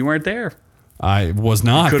 Yeah. You weren't there. I was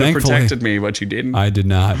not, Could have thankfully. protected me, but you didn't. I did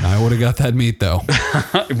not. I would have got that meat, though.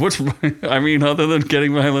 Other than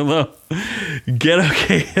getting my limo, ghetto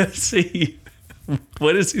KFC.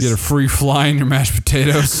 What is he? Get a free fly in your mashed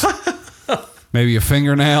potatoes. Maybe a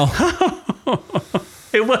fingernail.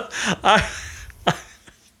 It was,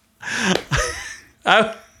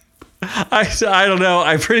 I don't know.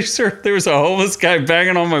 I'm pretty sure there was a homeless guy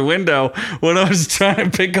banging on my window when I was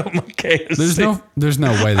trying to pick up my KFC. There's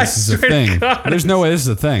no way this is a thing. There's no way this is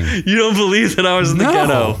a thing. You don't believe that I was in the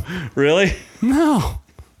ghetto? Really? No,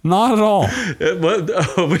 not at all. Did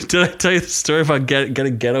I tell you the story about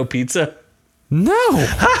getting ghetto pizza? No.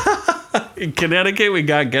 In Connecticut, we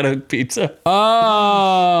got ghetto pizza.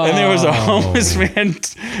 Oh. And there was a homeless man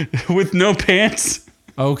with no pants.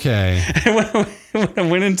 Okay. And when I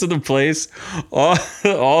went into the place, all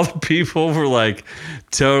the people were like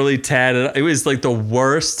totally tatted. It was like the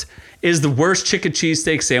worst chicken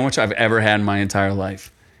cheesesteak sandwich I've ever had in my entire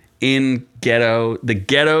life. In the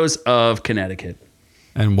ghettos of Connecticut.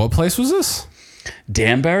 And what place was this?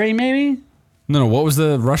 Danbury, maybe? No, what was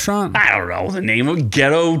the restaurant? I don't know the name of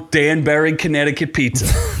Ghetto Danbury, Connecticut Pizza.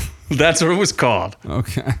 That's what it was called.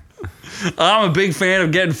 Okay. I'm a big fan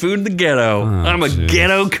of getting food in the ghetto. I'm a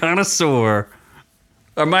ghetto connoisseur.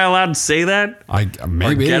 Am I allowed to say that?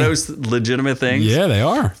 Maybe. Are ghettos legitimate things? Yeah, they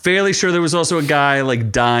are. Fairly sure there was also a guy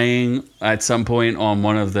like dying at some point on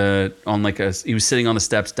he was sitting on the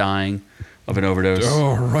steps dying of an overdose.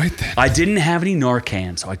 Oh, right then. I didn't have any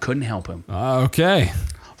Narcan, so I couldn't help him. Okay.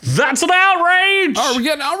 That's an outrage! Are we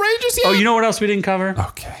getting outrageous yet? Oh, you know what else we didn't cover?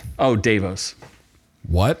 Okay. Oh, Davos.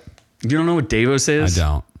 What? You don't know what Davos is? I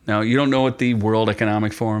don't. No, you don't know what the World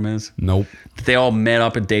Economic Forum is? Nope. They all met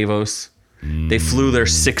up at Davos. They flew their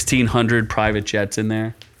 1,600 private jets in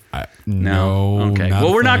there. No. Okay.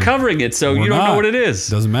 Well, we're not covering it, so you don't know what it is.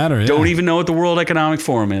 Doesn't matter. Yeah. Don't even know what the World Economic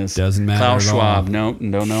Forum is. Doesn't matter. Klaus at all. Schwab. No,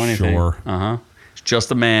 don't know anything. Sure. It's just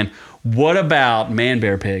a man. What about Man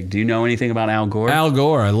Bear Pig? Do you know anything about Al Gore? Al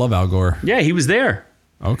Gore. I love Al Gore. Yeah, he was there.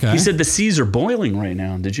 Okay. He said the seas are boiling right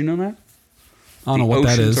now. Did you know that? I don't know what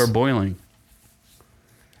that is. The oceans are boiling.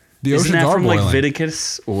 The Isn't oceans that are from boiling. like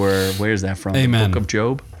Leviticus, or where's that from? Amen. The Book of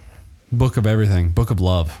Job? Book of everything. Book of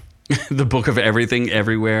love. The book of everything,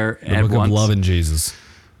 everywhere, The at book once. of love and Jesus.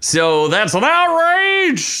 So that's an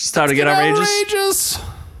outrage. It's time to get outrageous.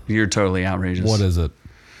 You're totally outrageous. What is it?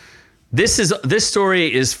 This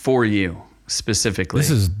story is for you. specifically. This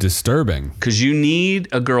is disturbing. Because you need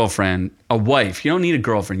a girlfriend, a wife. You don't need a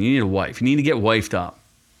girlfriend. You need a wife. You need to get wifed up.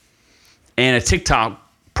 And a TikTok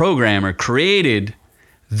programmer created,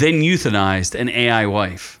 then euthanized an AI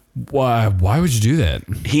wife. Why would you do that?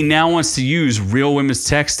 He now wants to use real women's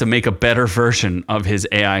text to make a better version of his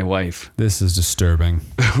AI wife. This is disturbing.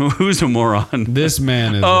 Who's a moron? This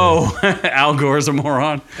man is. Al Gore's a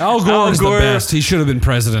moron. Al Gore is the best. He should have been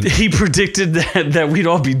president. He predicted that we'd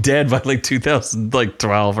all be dead by like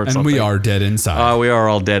 2012 or something. And we are dead inside. We are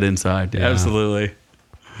all dead inside. Yeah. Absolutely.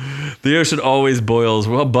 The ocean always boils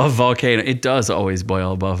above volcanoes. It does always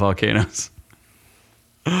boil above volcanoes.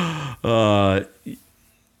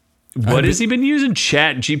 What has he been using?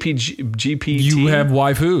 Chat GPT. You have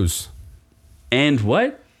waifus. And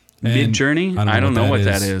what? Mid-Journey? I don't know what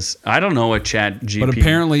that is. I don't know what Chat GPT is. But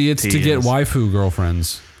apparently it's to get waifu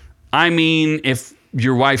girlfriends. I mean, if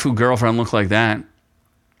your waifu girlfriend looked like that.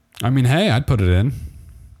 I mean, hey, I'd put it in.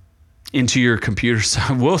 Into your computer.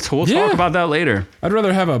 We'll talk about that later. I'd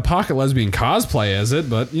rather have a pocket lesbian cosplay as it,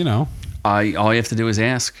 but you know. All you have to do is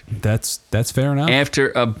ask. That's fair enough.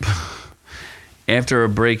 After a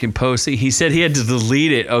break in posting, he said he had to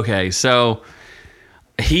delete it. Okay, so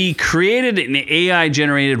he created an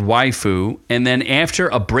AI-generated waifu, and then after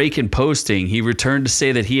a break in posting, he returned to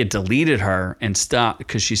say that he had deleted her and stopped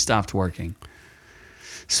because she stopped working.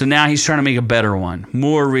 So now he's trying to make a better one,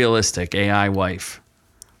 more realistic AI wife.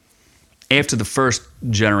 After the first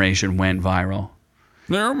generation went viral.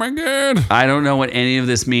 Oh my God. I don't know what any of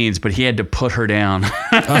this means, but he had to put her down.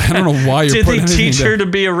 I don't know why you're putting Did they teach her to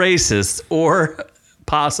be a racist or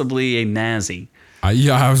possibly a Nazi? I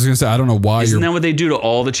was going to say, I don't know why Isn't that what they do to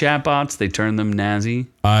all the chatbots? They turn them Nazi?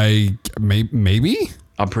 Maybe?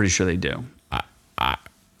 I'm pretty sure they do.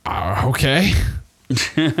 Okay.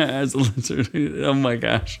 As a lizard. Oh my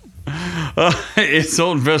gosh. It's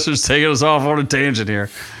old investors taking us off on a tangent here.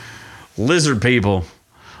 Lizard people.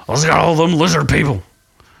 Let's got all them lizard people.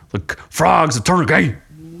 The frogs that turn gay.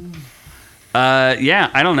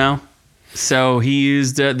 Yeah, I don't know. So he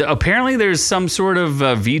used... apparently there's some sort of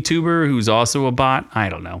VTuber who's also a bot. I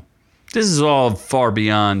don't know. This is all far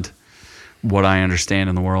beyond what I understand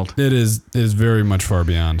in the world. It is very much far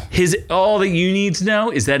beyond. All that you need to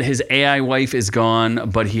know is that his AI wife is gone,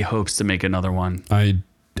 but he hopes to make another one. I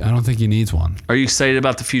don't think he needs one. Are you excited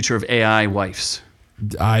about the future of AI wives?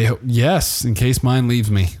 Yes, in case mine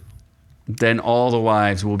leaves me. Then all the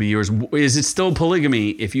wives will be yours. Is it still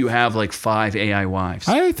polygamy if you have like 5 AI wives?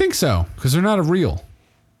 I think so, because they're not real.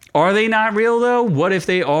 Are they not real though? What if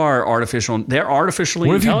they are artificial? They're artificially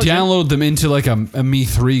intelligent. What if you download them into like a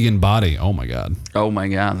Mithrigan body? Oh my God. Oh my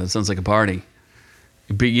God, that sounds like a party.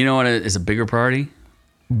 But you know what is a bigger party?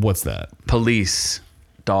 What's that? Police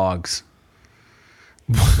dogs.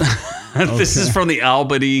 This is from the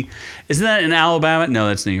Albany. Isn't that in Alabama? No,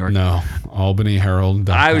 that's New York. No, Albany Herald.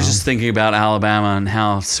 I was just thinking about Alabama and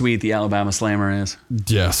how sweet the Alabama Slammer is.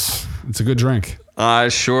 Yes, it's a good drink.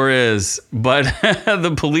 Sure is. But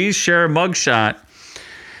the police share a mugshot.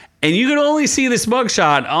 And you can only see this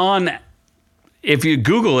mugshot on, if you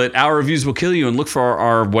Google it, Our Reviews Will Kill You, and look for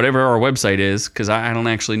our whatever our website is, because I don't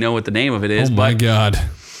actually know what the name of it is. Oh my God.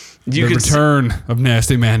 The return of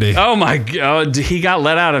Nasty Mandy. Oh my God. He got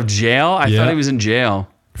let out of jail? I thought he was in jail.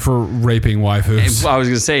 For raping waifus. I was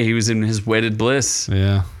going to say, he was in his wedded bliss.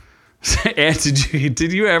 Yeah. And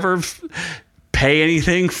did you ever pay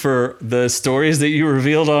anything for the stories that you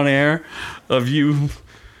revealed on air of you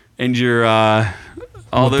and your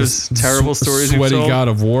all those terrible stories? Sweaty God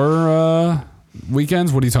of War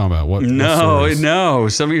weekends? What are you talking about?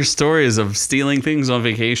 What some of your stories of stealing things on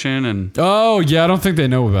vacation and I don't think they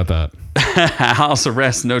know about that. House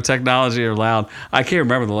arrest, no technology allowed. I can't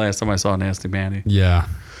remember the last time I saw Nasty Mandy. Yeah.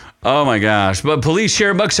 Oh my gosh. But police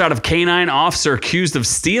share a mugshot of canine officer accused of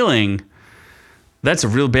stealing. That's a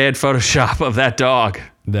real bad Photoshop of that dog.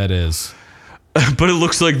 That is. But it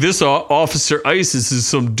looks like this officer Isis is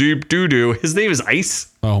some deep doo-doo. His name is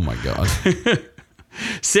Ice. Oh my God.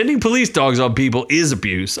 Sending police dogs on people is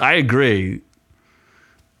abuse. I agree.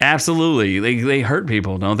 Absolutely. They hurt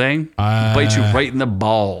people, don't they? Bite you right in the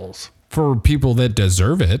balls. For people that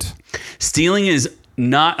deserve it. Stealing is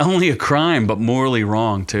not only a crime, but morally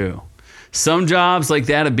wrong, too. Some jobs like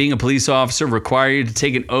that of being a police officer require you to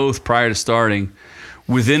take an oath prior to starting.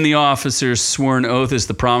 Within the officer's sworn oath is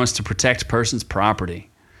the promise to protect a person's property.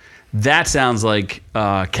 That sounds like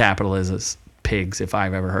capitalism pigs, if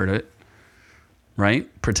I've ever heard it. Right?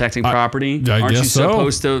 Protecting property. Aren't you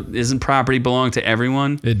supposed to? Isn't property belong to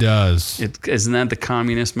everyone? It does. Isn't that the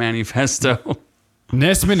Communist Manifesto?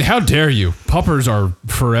 Nasty Mandy, how dare you? Puppers are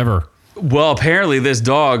forever. Well, apparently this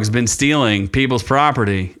dog's been stealing people's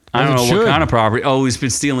property. I don't As it know what should. kind of property. Oh, he's been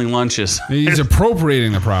stealing lunches. He's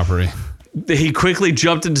appropriating the property. He quickly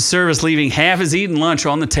jumped into service, leaving half his eaten lunch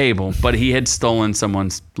on the table, but he had stolen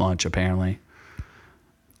someone's lunch, apparently.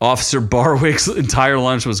 Officer Barwick's entire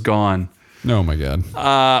lunch was gone. Oh, my God.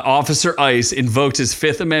 Officer Ice invoked his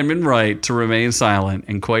Fifth Amendment right to remain silent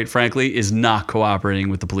and, quite frankly, is not cooperating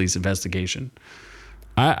with the police investigation.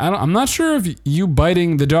 I'm not sure if you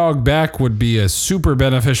biting the dog back would be a super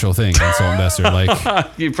beneficial thing, Insult Investor. Like,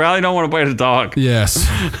 You probably don't want to bite a dog. yes.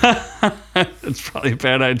 It's probably a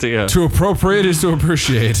bad idea. To appropriate is to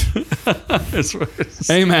appreciate.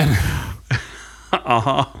 Amen.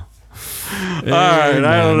 All right,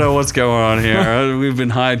 I don't know what's going on here. We've been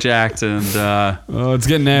hijacked, and Oh, it's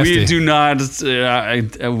getting nasty. we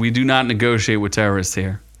do not negotiate with terrorists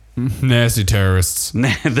here. Nasty terrorists.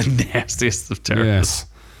 The nastiest of terrorists.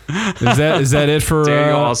 Yes. Is that it for?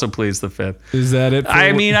 Daniel also pleads the Fifth. Is that it? For,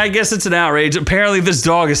 I mean, I guess it's an outrage. Apparently, this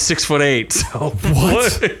dog is 6'8". So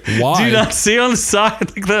What? Why? Do you not see on the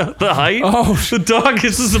side like the height? Oh. The dog.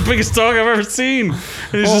 This is the biggest dog I've ever seen. And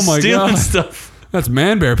he's Oh just my stealing God. stuff. That's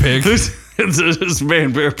Man Bear Pig. It's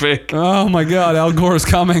man bear pig. Oh my God, Al Gore's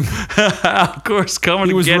coming. Of course, coming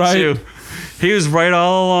to was get right. you. He was right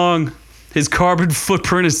all along. His carbon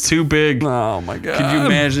footprint is too big. Oh my God. Can you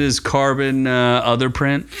imagine his carbon other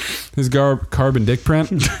print? His carbon dick print?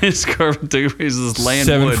 His carbon dick print is this land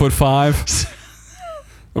 7'5".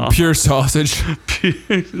 Pure sausage.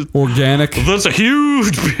 Organic. That's a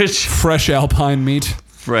huge bitch. Fresh alpine meat.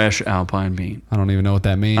 Fresh alpine meat. I don't even know what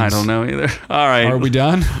that means. I don't know either. All right. Are we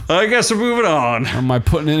done? I guess we're moving on. Am I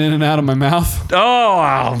putting it in and out of my mouth?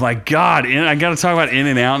 Oh my God. I got to talk about In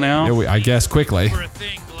and Out now. Yeah, I guess quickly.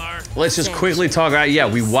 Let's just quickly talk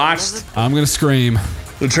about, we watched I'm going to scream.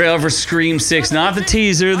 the trailer for Scream 6. Not the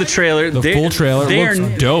teaser, the trailer. The full trailer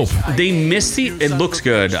looks dope. They missed it looks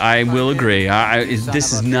good. I will agree.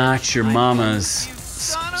 This is not your mama's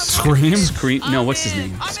Scream? No, what's his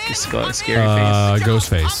name? Scary Face.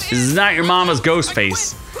 Ghostface. This is not your mama's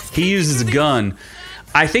Ghostface. He uses a gun.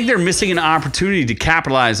 I think they're missing an opportunity to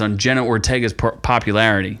capitalize on Jenna Ortega's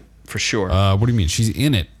popularity, for sure. What do you mean? She's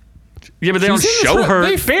in it. Yeah, but they don't She's in show the her.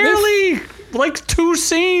 they- Barely. Like 2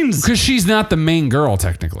 scenes. Because she's not the main girl,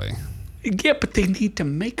 technically. Yeah, but they need to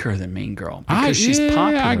make her the main girl because she's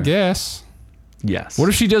popular. I guess. Yes. What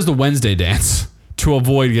if she does the Wednesday dance to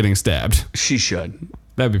avoid getting stabbed? She should.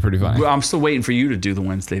 That'd be pretty funny. Well, I'm still waiting for you to do the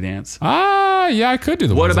Wednesday dance. Yeah, I could do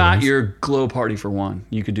the What Wednesday about dance. your glow party for one?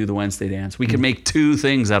 You could do the Wednesday dance. We could make 2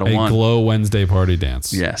 things out of A one. glow Wednesday party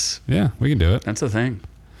dance? Yes. Yeah, we can do it. That's a thing.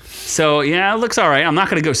 So, yeah, it looks all right. I'm not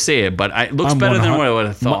going to go see it, but it looks better than what I would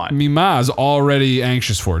have thought. Mima's already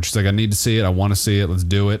anxious for it. She's like, I need to see it. I want to see it. Let's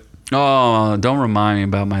do it. Oh, don't remind me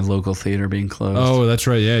about my local theater being closed. Oh, that's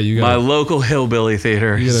right. Yeah, you My got local hillbilly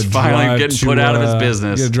theater you is gotta finally drive getting to, put out of its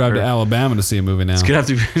business. You got to drive to Alabama to see a movie now. It's going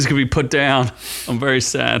to be put down. I'm very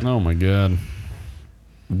sad. Oh my God.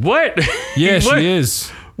 What? Yeah, What? she is.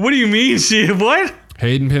 What do you mean what?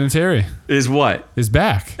 Hayden Panettiere Is what? is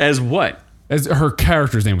back. As what? As her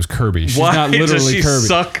character's name was Kirby. She's Why not does literally she Kirby.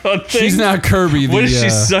 suck on things? She's not Kirby. What is she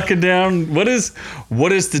sucking down? What is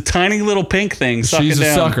the tiny little pink thing sucking She's a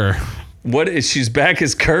down? sucker. What is she's back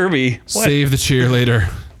as Kirby? What? Save the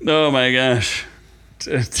cheerleader. Oh my gosh.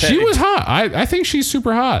 She was hot. I think she's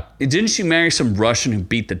super hot. Didn't she marry some Russian who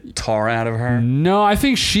beat the tar out of her? No, I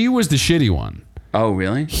think she was the shitty one. Oh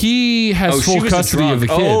really? He has she full was the custody of the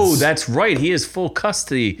drunk. kids. Oh, that's right. He has full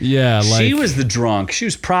custody. Yeah, she like- was the drunk. She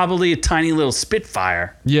was probably a tiny little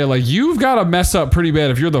Spitfire. Yeah, like you've got to mess up pretty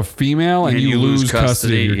bad if you're the female and you lose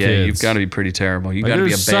custody of your kids. You've got to be pretty terrible. You Like, got to be a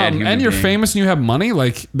there's bad something- human and you're being. famous and you have money.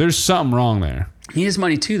 Like there's something wrong there. He has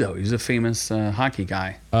money too, though. He's a famous hockey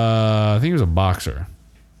guy. I think he was a boxer.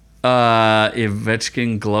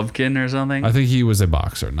 Ovechkin Glovkin or something. I think he was a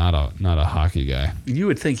boxer, not a hockey guy. You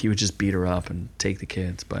would think he would just beat her up and take the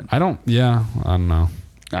kids, but I don't know. I don't know.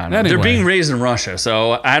 Anyway. They're being raised in Russia,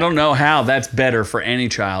 so I don't know how that's better for any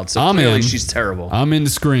child. So I'm clearly in. she's terrible. I'm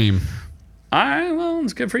into Scream. All right, well,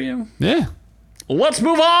 it's good for you. Yeah. Let's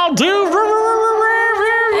move on to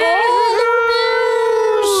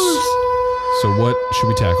So what should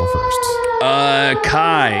we tackle first?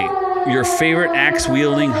 Kai, your favorite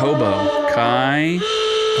axe-wielding hobo. Kai,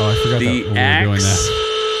 Oh, I forgot that we the were doing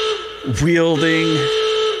that. axe-wielding.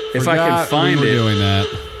 If I Forgot could find we were it. doing that.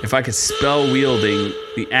 If I could spell wielding,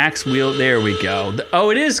 the axe wield. There we go.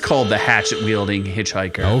 It is called the hatchet wielding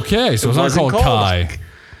hitchhiker. Okay, so It it's not wasn't called Kai.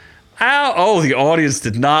 Oh, the audience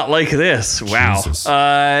did not like this. Wow. Jesus.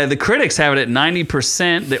 The critics have it at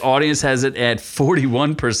 90%. The audience has it at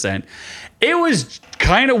 41%. It was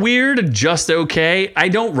kind of weird and just okay. I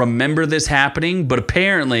don't remember this happening, but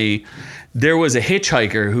apparently there was a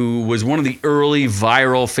hitchhiker who was one of the early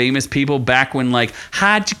viral famous people back when like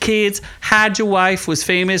hide your kids, hide your wife was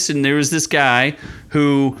famous. And there was this guy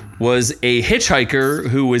who was a hitchhiker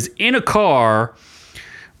who was in a car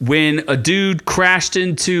when a dude crashed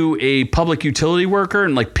into a public utility worker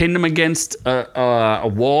and like pinned him against a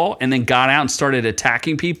wall and then got out and started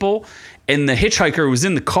attacking people. And the hitchhiker was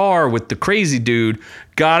in the car with the crazy dude,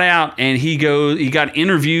 got out, and he got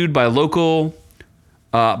interviewed by a local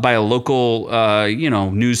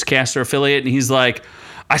newscaster affiliate, and he's like,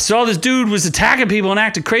 I saw this dude was attacking people and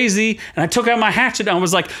acting crazy, and I took out my hatchet and I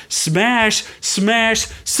was like, smash, smash,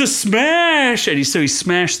 smash, and he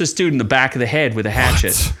smashed this dude in the back of the head with a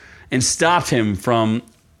hatchet and stopped him from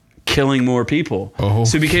killing more people. So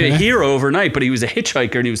he became a hero overnight, but he was a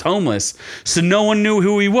hitchhiker and he was homeless, so no one knew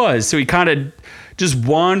who he was. So he kind of just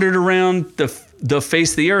wandered around the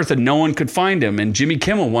face of the earth and no one could find him, and Jimmy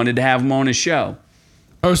Kimmel wanted to have him on his show.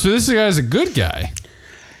 Oh, so this guy's a good guy.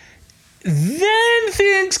 Then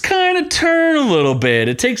things kind of turn a little bit.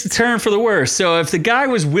 It takes a turn for the worse. So if the guy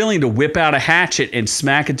was willing to whip out a hatchet and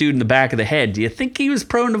smack a dude in the back of the head, do you think he was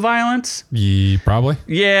prone to violence? Yeah, probably.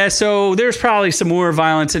 Yeah, so there's probably some more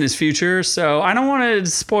violence in his future. So I don't want to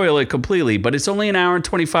spoil it completely, but it's only an hour and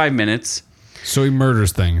 25 minutes. So he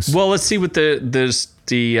murders things. Well, let's see what the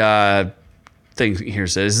thing here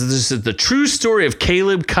says. This is the true story of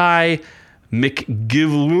Caleb Kai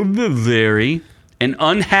McGillivray, an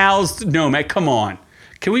unhoused nomad. Come on.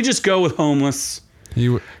 Can we just go with homeless?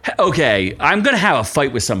 Okay, I'm going to have a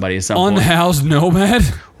fight with somebody at some point. Unhoused nomad?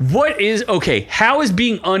 How is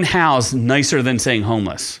being unhoused nicer than saying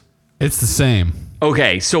homeless? It's the same.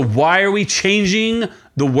 Okay, so why are we changing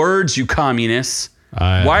the words, you communists?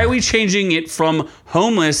 Why are we changing it from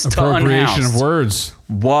homeless to unhoused? Appropriation of words.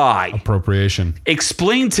 Why? Appropriation.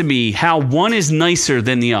 Explain to me how one is nicer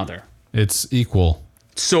than the other. It's equal.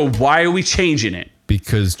 So why are we changing it?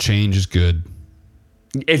 Because change is good.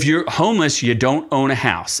 If you're homeless, you don't own a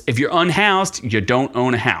house. If you're unhoused, you don't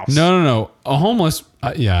own a house. No. A homeless...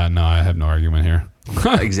 I have no argument here.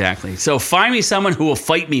 Exactly. So find me someone who will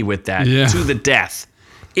fight me with that to the death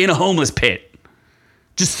in a homeless pit.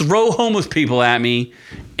 Just throw homeless people at me,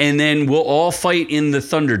 and then we'll all fight in the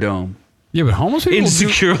Thunderdome. Yeah, but homeless people...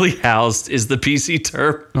 Insecurely housed is the PC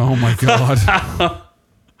term. Oh, my God.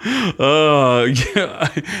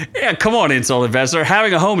 Yeah, come on, insult investor.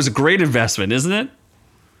 Having a home is a great investment, isn't it?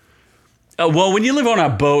 Well, when you live on a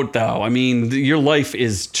boat, though, I mean, your life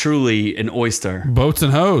is truly an oyster. Boats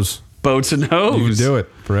and hoes. Boats and hoes. You can do it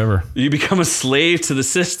forever. You become a slave to the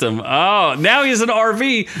system. Oh, now he has an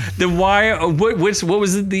RV. Then why? What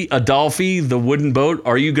was it? The Adolphi, the wooden boat?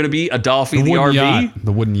 Are you going to be Adolphi, the RV? Yacht.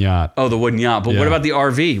 The wooden yacht. Oh, the wooden yacht. But what about the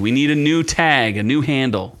RV? We need a new tag, a new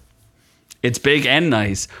handle. It's big and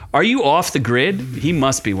nice. Are you off the grid? He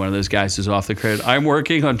must be one of those guys who's off the grid. I'm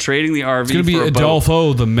working on trading the RV. It's going to be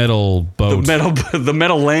Adolfo, the metal boat. The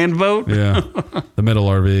metal land boat? Yeah. The metal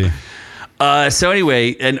RV. So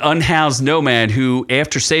anyway, an unhoused nomad who,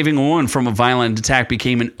 after saving one from a violent attack,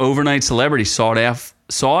 became an overnight celebrity sought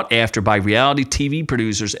after by reality TV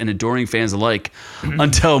producers and adoring fans alike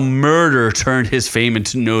until murder turned his fame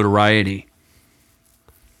into notoriety.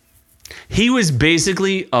 He was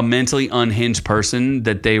basically a mentally unhinged person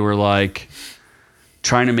that they were like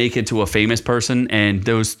trying to make into a famous person, and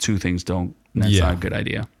those two things that's not a good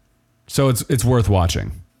idea. So it's worth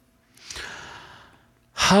watching.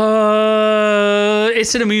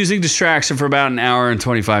 It's an amusing distraction for about an hour and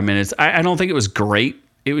 25 minutes. I don't think it was great.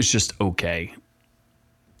 It was just okay.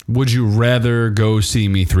 Would you rather go see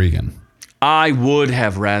Mithrigan? I would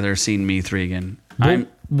have rather seen Mithrigan.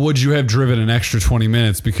 Would you have driven an extra 20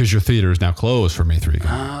 minutes because your theater is now closed for Mithrigan?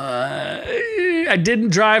 I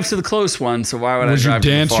didn't drive to the close one, so why would I drive to the far one? Would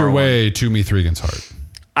you dance your way to Mithrigan's heart?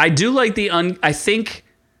 I do like I think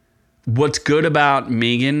what's good about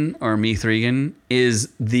Megan or Mithrigan is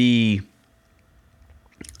they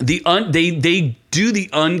do the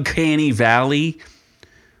uncanny valley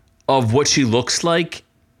of what she looks like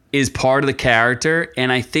is part of the character, and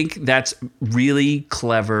I think that's really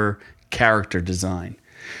clever character design.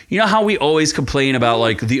 You know how we always complain about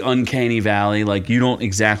like the uncanny valley, like you don't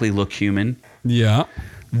exactly look human? Yeah.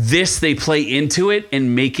 They play into it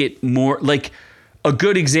and make it more like a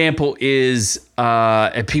good example is,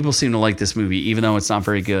 and people seem to like this movie, even though it's not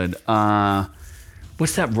very good.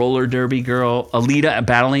 What's that roller derby girl? Alita, a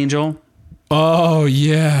Battle Angel? Oh,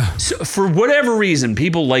 yeah. So for whatever reason,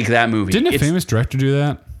 people like that movie. Didn't a famous director do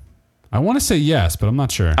that? I want to say yes, but I'm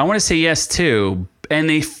not sure. I want to say yes, too. And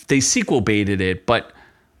they sequel baited it, but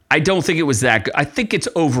I don't think it was that good. I think it's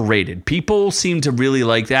overrated. People seem to really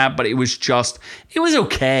like that, but it was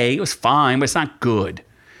okay. It was fine, but it's not good.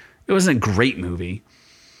 It It wasn't a great movie.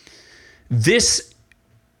 This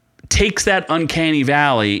takes that uncanny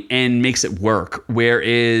valley and makes it work.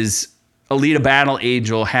 Whereas Alita Battle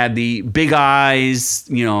Angel had the big eyes,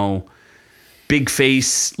 big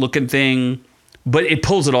face looking thing, but it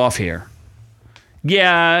pulls it off here.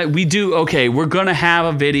 Yeah, we do. Okay, we're going to have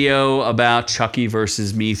a video about Chucky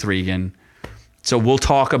versus Meath Regan. So we'll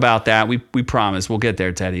talk about that. We promise. We'll get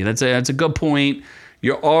there, Teddy. That's a good point.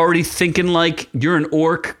 You're already thinking like you're an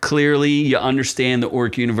orc. Clearly, you understand the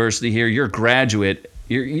Orc University here. You're a graduate.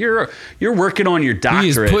 You're working on your doctorate. He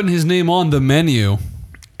is putting his name on the menu.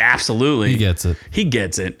 Absolutely. He gets it. He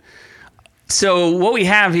gets it. So what we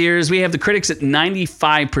have here is we have the critics at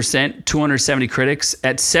 95%, 270 critics,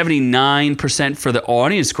 at 79% for the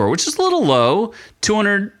audience score, which is a little low,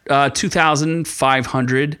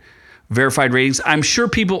 2,500 verified ratings. I'm sure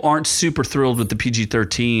people aren't super thrilled with the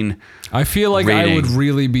PG-13 I feel like rating. I would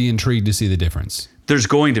really be intrigued to see the difference. There's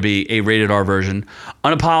going to be a rated R version.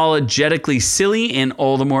 Unapologetically silly and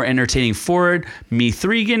all the more entertaining for it, Meath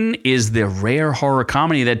Regan is the rare horror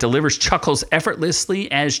comedy that delivers chuckles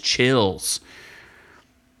effortlessly as chills.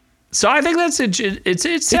 So I think that's it. It's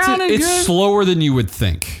sounding good. It's slower than you would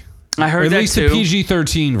think. I heard that too. At least the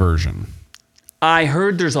PG-13 version. I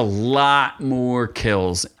heard there's a lot more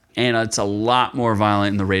kills and it's a lot more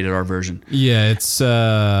violent in the rated R version. Yeah, it's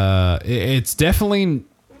definitely.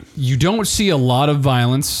 You don't see a lot of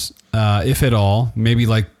violence, if at all. Maybe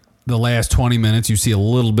like the last 20 minutes, you see a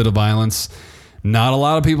little bit of violence. Not a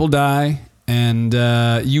lot of people die. And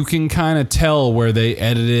you can kind of tell where they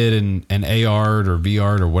edited and AR'd or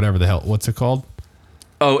VR'd or whatever the hell. What's it called?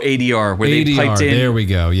 Oh, ADR. Where ADR, they piped in. There we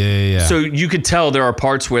go. Yeah. So you could tell there are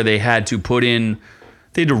parts where they had to put in...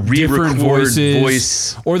 They had to re-record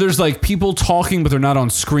voice. Or there's like people talking, but they're not on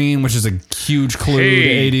screen, which is a huge clue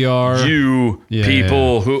Hey, to ADR. You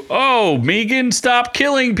people who... Oh, Megan, stop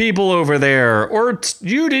killing people over there. Or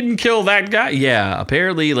you didn't kill that guy. Yeah,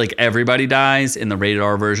 apparently like everybody dies in the rated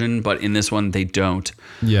R version, but in this one they don't.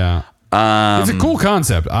 Yeah. It's a cool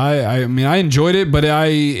concept. I mean, I enjoyed it, but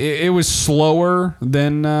it was slower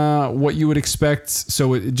than what you would expect.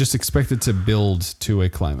 So it just expected to build to a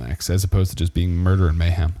climax as opposed to just being murder and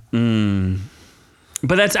mayhem.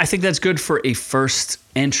 But I think that's good for a first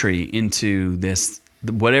entry into this.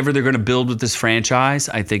 Whatever they're going to build with this franchise,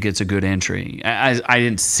 I think it's a good entry. I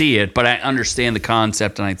didn't see it, but I understand the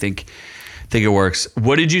concept, and I think it works.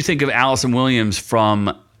 What did you think of Allison Williams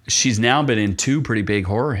from? She's now been in 2 pretty big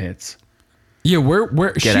horror hits. Yeah, where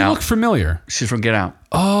she looked familiar. She's from Get Out.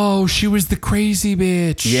 Oh, she was the crazy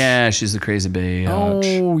bitch. Yeah, she's the crazy bitch.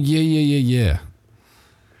 Oh, yeah.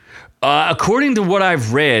 According to what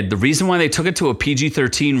I've read, the reason why they took it to a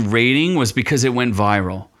PG-13 rating was because it went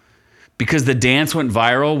viral. Because the dance went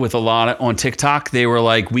viral with a lot on TikTok, they were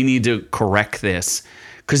like, we need to correct this.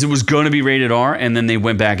 Because it was going to be rated R, and then they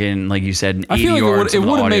went back in, like you said, 80 I feel like it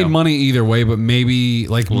would have made money either way, but maybe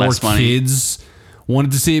like Less more money. Kids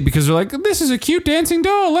wanted to see it because they're like, this is a cute dancing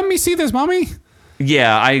doll. Let me see this, mommy.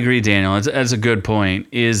 Yeah, I agree, Daniel. That's a good point.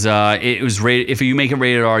 It was rated? If you make it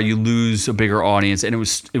rated R, you lose a bigger audience, and it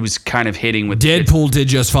was kind of hitting with Deadpool did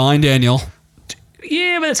just fine, Daniel.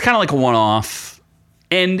 Yeah, but it's kind of like a one-off,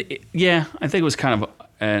 and I think it was kind of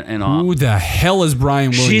an off. Who the hell is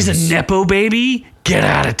Brian Williams? She's a nepo baby. Get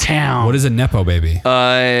out of town. What is a nepo baby?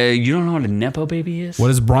 You don't know what a nepo baby is?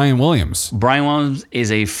 What is Brian Williams? Brian Williams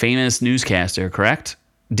is a famous newscaster, correct?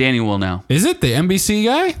 Daniel will know. Is it the NBC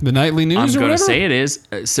guy? The nightly news I'm or going to whatever? say it is.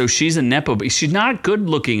 So she's a nepo baby. She's not good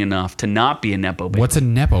looking enough to not be a nepo baby. What's a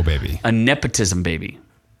nepo baby? A nepotism baby.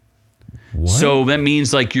 What? So that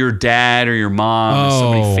means like your dad or your mom is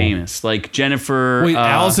somebody famous. Like Jennifer. Wait,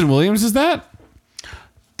 Allison Williams is that?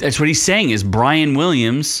 That's what he's saying is Brian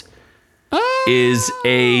Williams is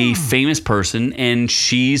a famous person, and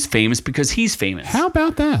she's famous because he's famous. How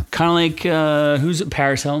about that? Kind of like, who's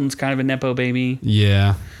Paris Hilton's kind of a nepo baby.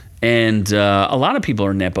 Yeah. And a lot of people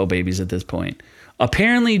are nepo babies at this point.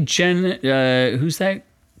 Apparently, who's that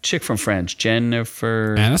chick from Friends?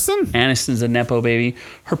 Jennifer Aniston? Aniston's a nepo baby.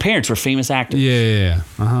 Her parents were famous actors. Yeah.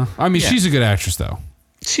 Uh-huh. I mean, she's a good actress, though.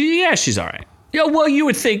 She's all right. Yeah, well, you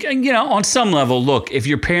would think, on some level, look, if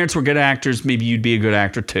your parents were good actors, maybe you'd be a good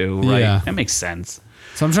actor too, right? Yeah. That makes sense.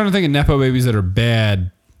 So I'm trying to think of nepo babies that are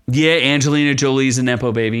bad. Yeah, Angelina Jolie's a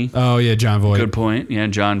nepo baby. Oh, yeah, John Voight. Good point. Yeah,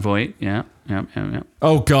 John Voight. Yeah.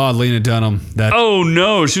 Oh, God, Lena Dunham. Oh,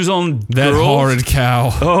 no, she was on that Girls? horrid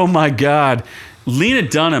cow. Oh, my God. Lena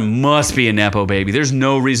Dunham must be a nepo baby. There's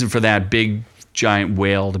no reason for that big, giant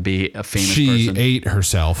whale to be a famous person. She ate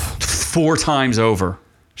herself. 4 times over.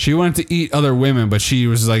 She wanted to eat other women, but she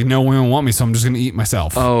was like, no women want me, so I'm just going to eat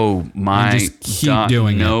myself. Oh, my and just keep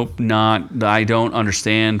doing nope, it. Not. I don't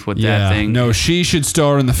understand what that thing... No, she should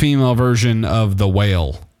star in the female version of The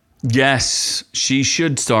Whale. Yes, she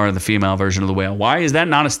should star in the female version of The Whale. Why is that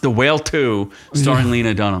not The Whale 2 starring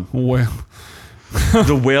Lena Dunham? Whale.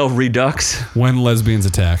 The Whale Redux? When lesbians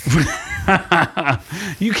attack.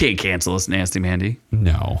 You can't cancel us, Nasty Mandy.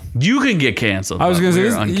 No. You can get canceled. I was going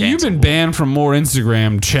to say, you've been banned from more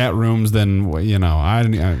Instagram chat rooms than,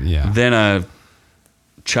 yeah. Than a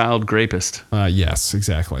child rapist. Yes,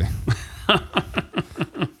 exactly.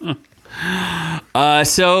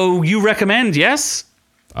 So you recommend, yes?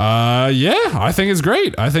 Yeah, I think it's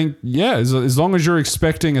great. I think, as long as you're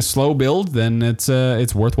expecting a slow build, then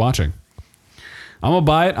it's worth watching. I'm going to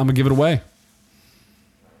buy it. I'm going to give it away.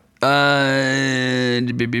 A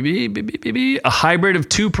hybrid of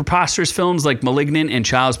two preposterous films like Malignant and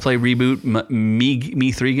Child's Play reboot.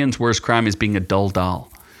 Me Threegan's worst crime is being a dull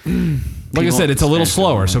doll. Like I said, it's a little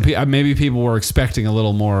slower, so maybe people were expecting a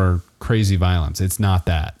little more crazy violence. It's not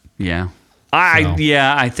that. Yeah.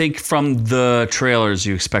 I think from the trailers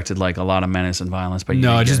you expected like a lot of menace and violence, but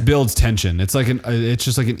no, it just builds tension. It's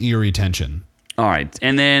just like an eerie tension. All right,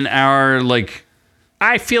 and then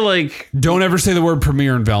I feel like... Don't ever say the word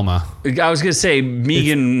premiere in Velma. I was going to say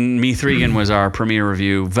Me Threegan was our premiere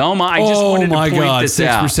review. Velma, I just wanted to point this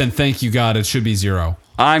out. 6%. Thank you, God. It should be 0.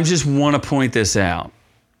 I just want to point this out.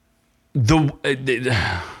 So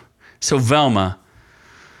Velma,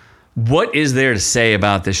 what is there to say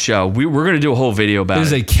about this show? We're going to do a whole video about it. It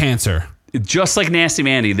is a cancer. Just like Nasty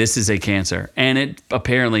Mandy, this is a cancer. And it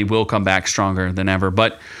apparently will come back stronger than ever.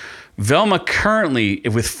 But... Velma currently,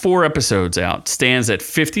 with 4 episodes out, stands at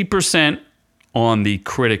 50% on the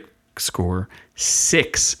critic score,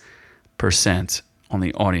 6% on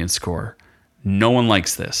the audience score. No one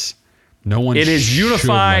likes this. No one. It has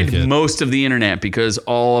unified most of the internet because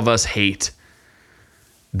all of us hate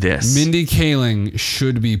this. Mindy Kaling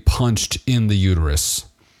should be punched in the uterus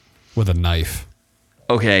with a knife.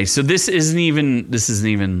 Okay, so this isn't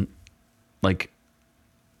even like...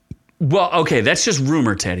 Well, okay, that's just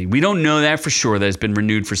rumor, Teddy. We don't know that for sure that it's been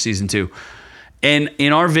renewed for season 2. And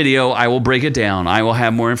in our video, I will break it down. I will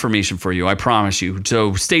have more information for you. I promise you.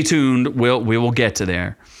 So stay tuned. We will get to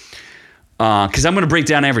there. Because I'm going to break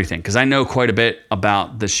down everything because I know quite a bit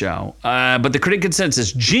about the show. But the critic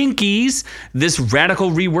consensus, Jinkies, this radical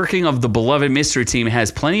reworking of the beloved mystery team has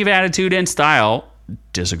plenty of attitude and style.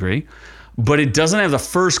 Disagree. But it doesn't have the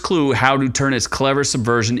first clue how to turn its clever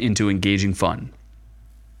subversion into engaging fun.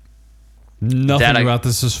 Nothing about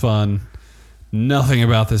this is fun. Nothing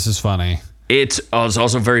about this is funny. It's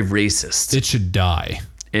also very racist. It should die.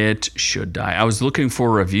 It should die. I was looking for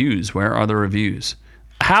reviews. Where are the reviews?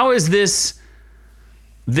 How is this?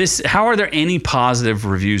 How are there any positive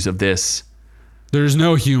reviews of this? There's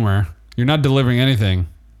no humor. You're not delivering anything.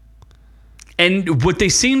 And what they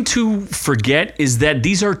seem to forget is that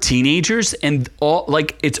these are teenagers, and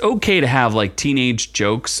it's okay to have like teenage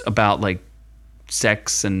jokes about like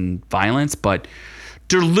sex and violence, but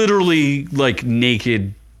they're literally like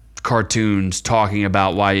naked cartoons talking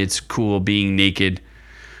about why it's cool being naked.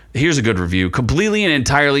 Here's a good review. Completely and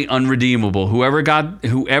entirely unredeemable. Whoever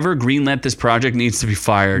greenlit this project needs to be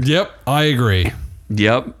fired. Yep, I agree.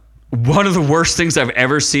 Yep. One of the worst things I've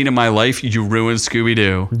ever seen in my life. You ruined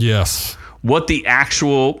Scooby-Doo. Yes. What the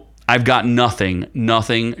actual... I've got nothing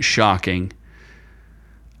shocking.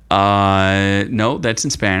 No, that's in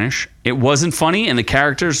Spanish. It wasn't funny, and the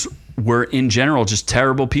characters were, in general, just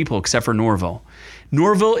terrible people, except for Norville.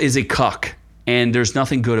 Norville is a cuck, and there's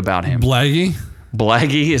nothing good about him.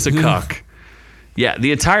 Blaggy is a cuck. Yeah,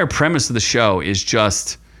 the entire premise of the show is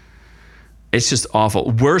just... It's just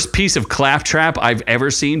awful. Worst piece of claptrap I've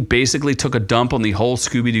ever seen. Basically took a dump on the whole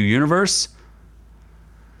Scooby-Doo universe.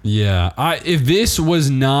 Yeah. If this was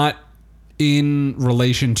not in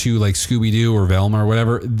relation to like Scooby-Doo or Velma or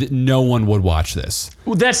whatever, no one would watch this.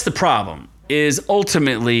 Well, that's the problem. Is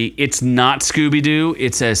ultimately it's not Scooby-Doo.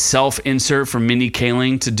 It's a self-insert from Mindy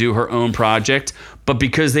Kaling to do her own project. But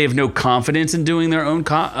because they have no confidence in doing their own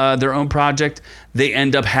project, they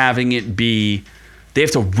end up having it be... They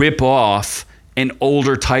have to rip off an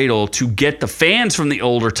older title to get the fans from the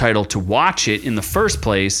older title to watch it in the first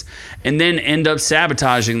place, and then end up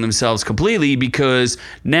sabotaging themselves completely because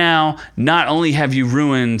now not only have you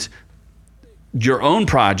ruined your own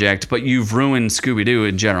project, but you've ruined Scooby-Doo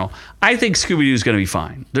in general. I think Scooby-Doo is going to be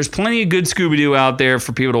fine. There's plenty of good Scooby-Doo out there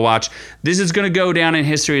for people to watch. This is going to go down in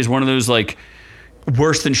history as one of those like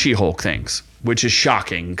worse than She-Hulk things, which is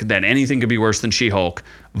shocking that anything could be worse than She-Hulk.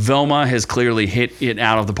 Velma has clearly hit it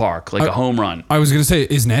out of the park, like a home run. I was going to say,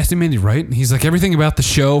 is Nasty Mandy right? He's like, everything about the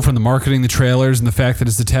show, from the marketing, the trailers, and the fact that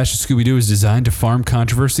it's attached to Scooby-Doo is designed to farm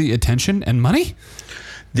controversy, attention, and money?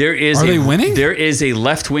 Are they winning? There is a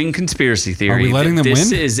left-wing conspiracy theory. Are we letting them win?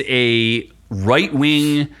 This is a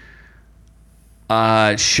right-wing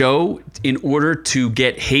show in order to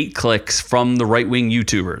get hate clicks from the right-wing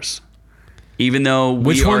YouTubers. Even though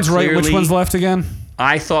which one's right, which one's left again?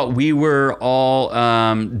 I thought we were all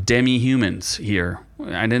demi-humans here.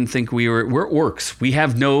 I didn't think we're orcs. We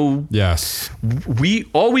have no... Yes.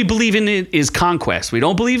 All we believe in is conquest. We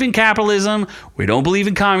don't believe in capitalism. We don't believe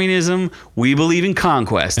in communism. We believe in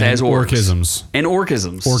conquest and as orcs. Orcisms. And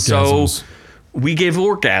orcisms. Orgasms. So we give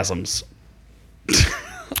orgasms.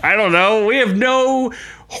 I don't know. We have no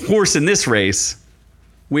horse in this race.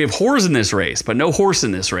 We have whores in this race, but no horse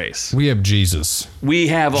in this race. We have Jesus. We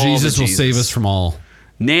have all Jesus will save us from all.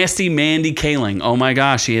 Nasty Mandy Kaling. Oh my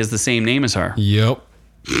gosh, he has the same name as her. Yep.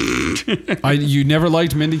 You never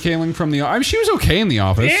liked Mindy Kaling from the... I mean, she was okay in The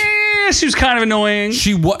Office. Yeah, she was kind of annoying.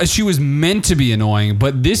 She was meant to be annoying,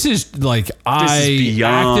 but this is like... I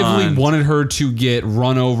actively wanted her to get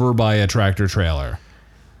run over by a tractor trailer.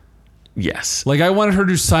 Yes. Like, I wanted her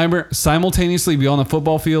to simultaneously be on the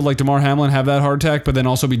football field like Damar Hamlin, have that heart attack, but then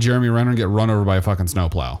also be Jeremy Renner and get run over by a fucking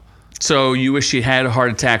snowplow. So you wish she had a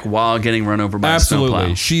heart attack while getting run over by a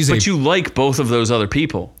snowplow. Absolutely. But you like both of those other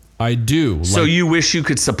people. I do. So you wish you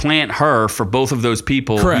could supplant her for both of those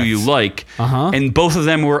people Correct. who you like. And both of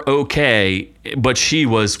them were okay, but she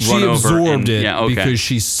was run over. She absorbed it because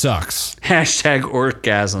she sucks. Hashtag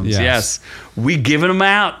orgasms. Yes. We giving them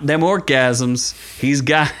out, them orgasms. He's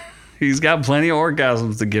got plenty of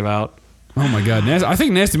orgasms to give out. Oh my God. I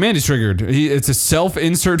think Nasty Mandy's triggered. It's a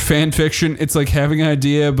self-insert fan fiction. It's like having an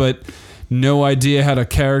idea, but no idea how to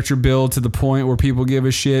character build to the point where people give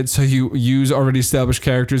a shit. So you use already established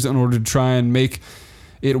characters in order to try and make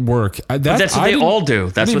it work. That's what they all do.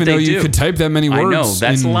 That's what they do. You could type that many words. I know.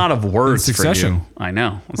 That's a lot of words in succession. For you. I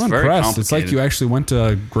know. It's I'm very impressed. complicated. It's like you actually went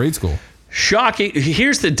to grade school. Shocking.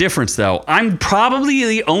 Here's the difference, though. I'm probably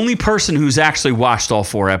the only person who's actually watched all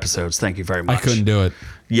 4 episodes. Thank you very much. I couldn't do it.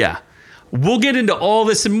 Yeah. We'll get into all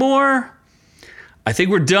this and more. I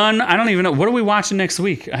think we're done. I don't even know. What are we watching next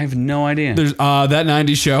week? I have no idea. There's that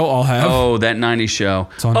 90s show I'll have. Oh, that 90s show.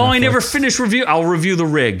 On I Netflix. never finished review. I'll review The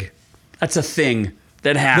Rig. That's a thing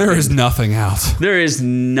that happened. There is nothing out. There is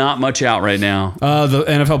not much out right now. The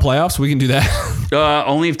NFL playoffs, we can do that.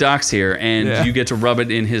 Only if Doc's here and you get to rub it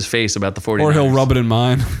in his face about the 49ers. Or he'll rub it in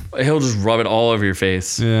mine. He'll just rub it all over your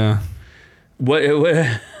face. Yeah. What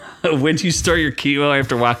when do you start your chemo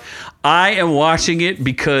after watch? I am watching it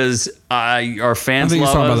because our fans I think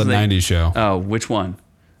love you're talking us. about the 90s show. Oh, which one?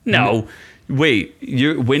 No. Wait,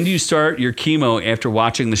 when do you start your chemo after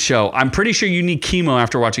watching the show? I'm pretty sure you need chemo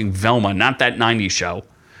after watching Velma, not that 90s show.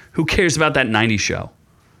 Who cares about that 90s show?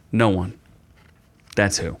 No one.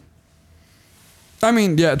 That's who. I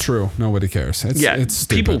mean, yeah, true. Nobody cares. It's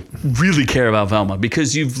stupid. People really care about Velma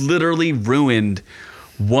because you've literally ruined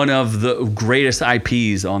one of the greatest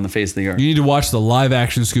IPs on the face of the earth. You need to watch the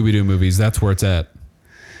live-action Scooby-Doo movies. That's where it's at.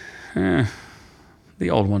 The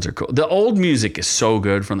old ones are cool. The old music is so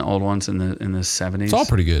good from the old ones in the 70s. It's all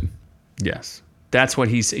pretty good. Yes. That's what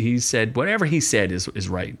he said. Whatever he said is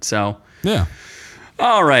right. So, yeah.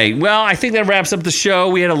 All right. Well, I think that wraps up the show.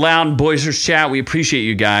 We had a loud and boisterous chat. We appreciate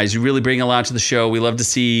you guys. You really bring a lot to the show. We love to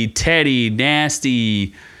see Teddy,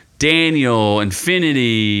 Nasty, Daniel,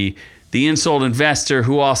 Infinity, the insult investor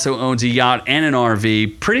who also owns a yacht and an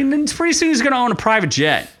RV. Pretty soon he's going to own a private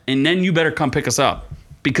jet. And then you better come pick us up.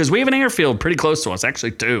 Because we have an airfield pretty close to us.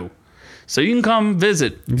 Actually, 2. So you can come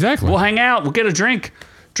visit. Exactly. We'll hang out. We'll get a drink.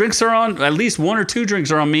 Drinks are on, at least 1 or 2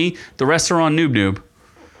 drinks are on me. The rest are on Noob Noob.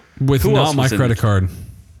 With not my credit card.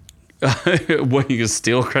 What, you gonna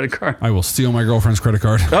steal a credit card? I will steal my girlfriend's credit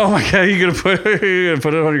card. Oh my God, you're gonna put it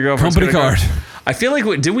on your girlfriend's company credit card. I feel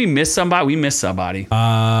like, did we miss somebody? We missed somebody.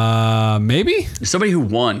 Maybe? Somebody who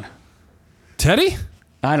won. Teddy?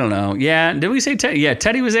 I don't know. Yeah, did we say Teddy? Yeah,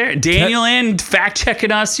 Teddy was there. Daniel and fact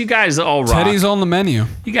checking us. You guys all rock. Teddy's on the menu.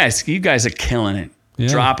 You guys are killing it. Yeah.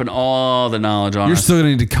 Dropping all the knowledge on You're us. still going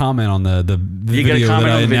to need to comment on the You video gotta comment that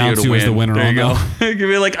I on the video announced to you as the win. winner There on. you go. You can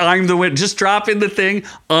be like, I'm the winner. Just drop in the thing,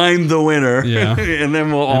 I'm the winner. Yeah. And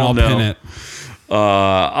then we'll all I'll know. pin it.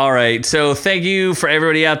 All right. So thank you for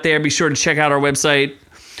everybody out there. Be sure to check out our website,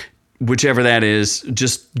 whichever that is.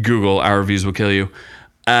 Just Google Our Reviews Will Kill You.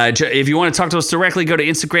 If you want to talk to us directly, go to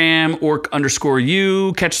Instagram,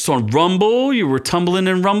 orc_you. Catch us on Rumble. You were tumbling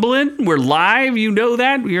and rumbling. We're live. You know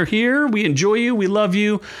that. We are here. We enjoy you. We love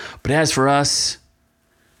you. But as for us,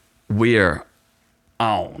 we're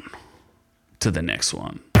on. to the next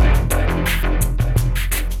one.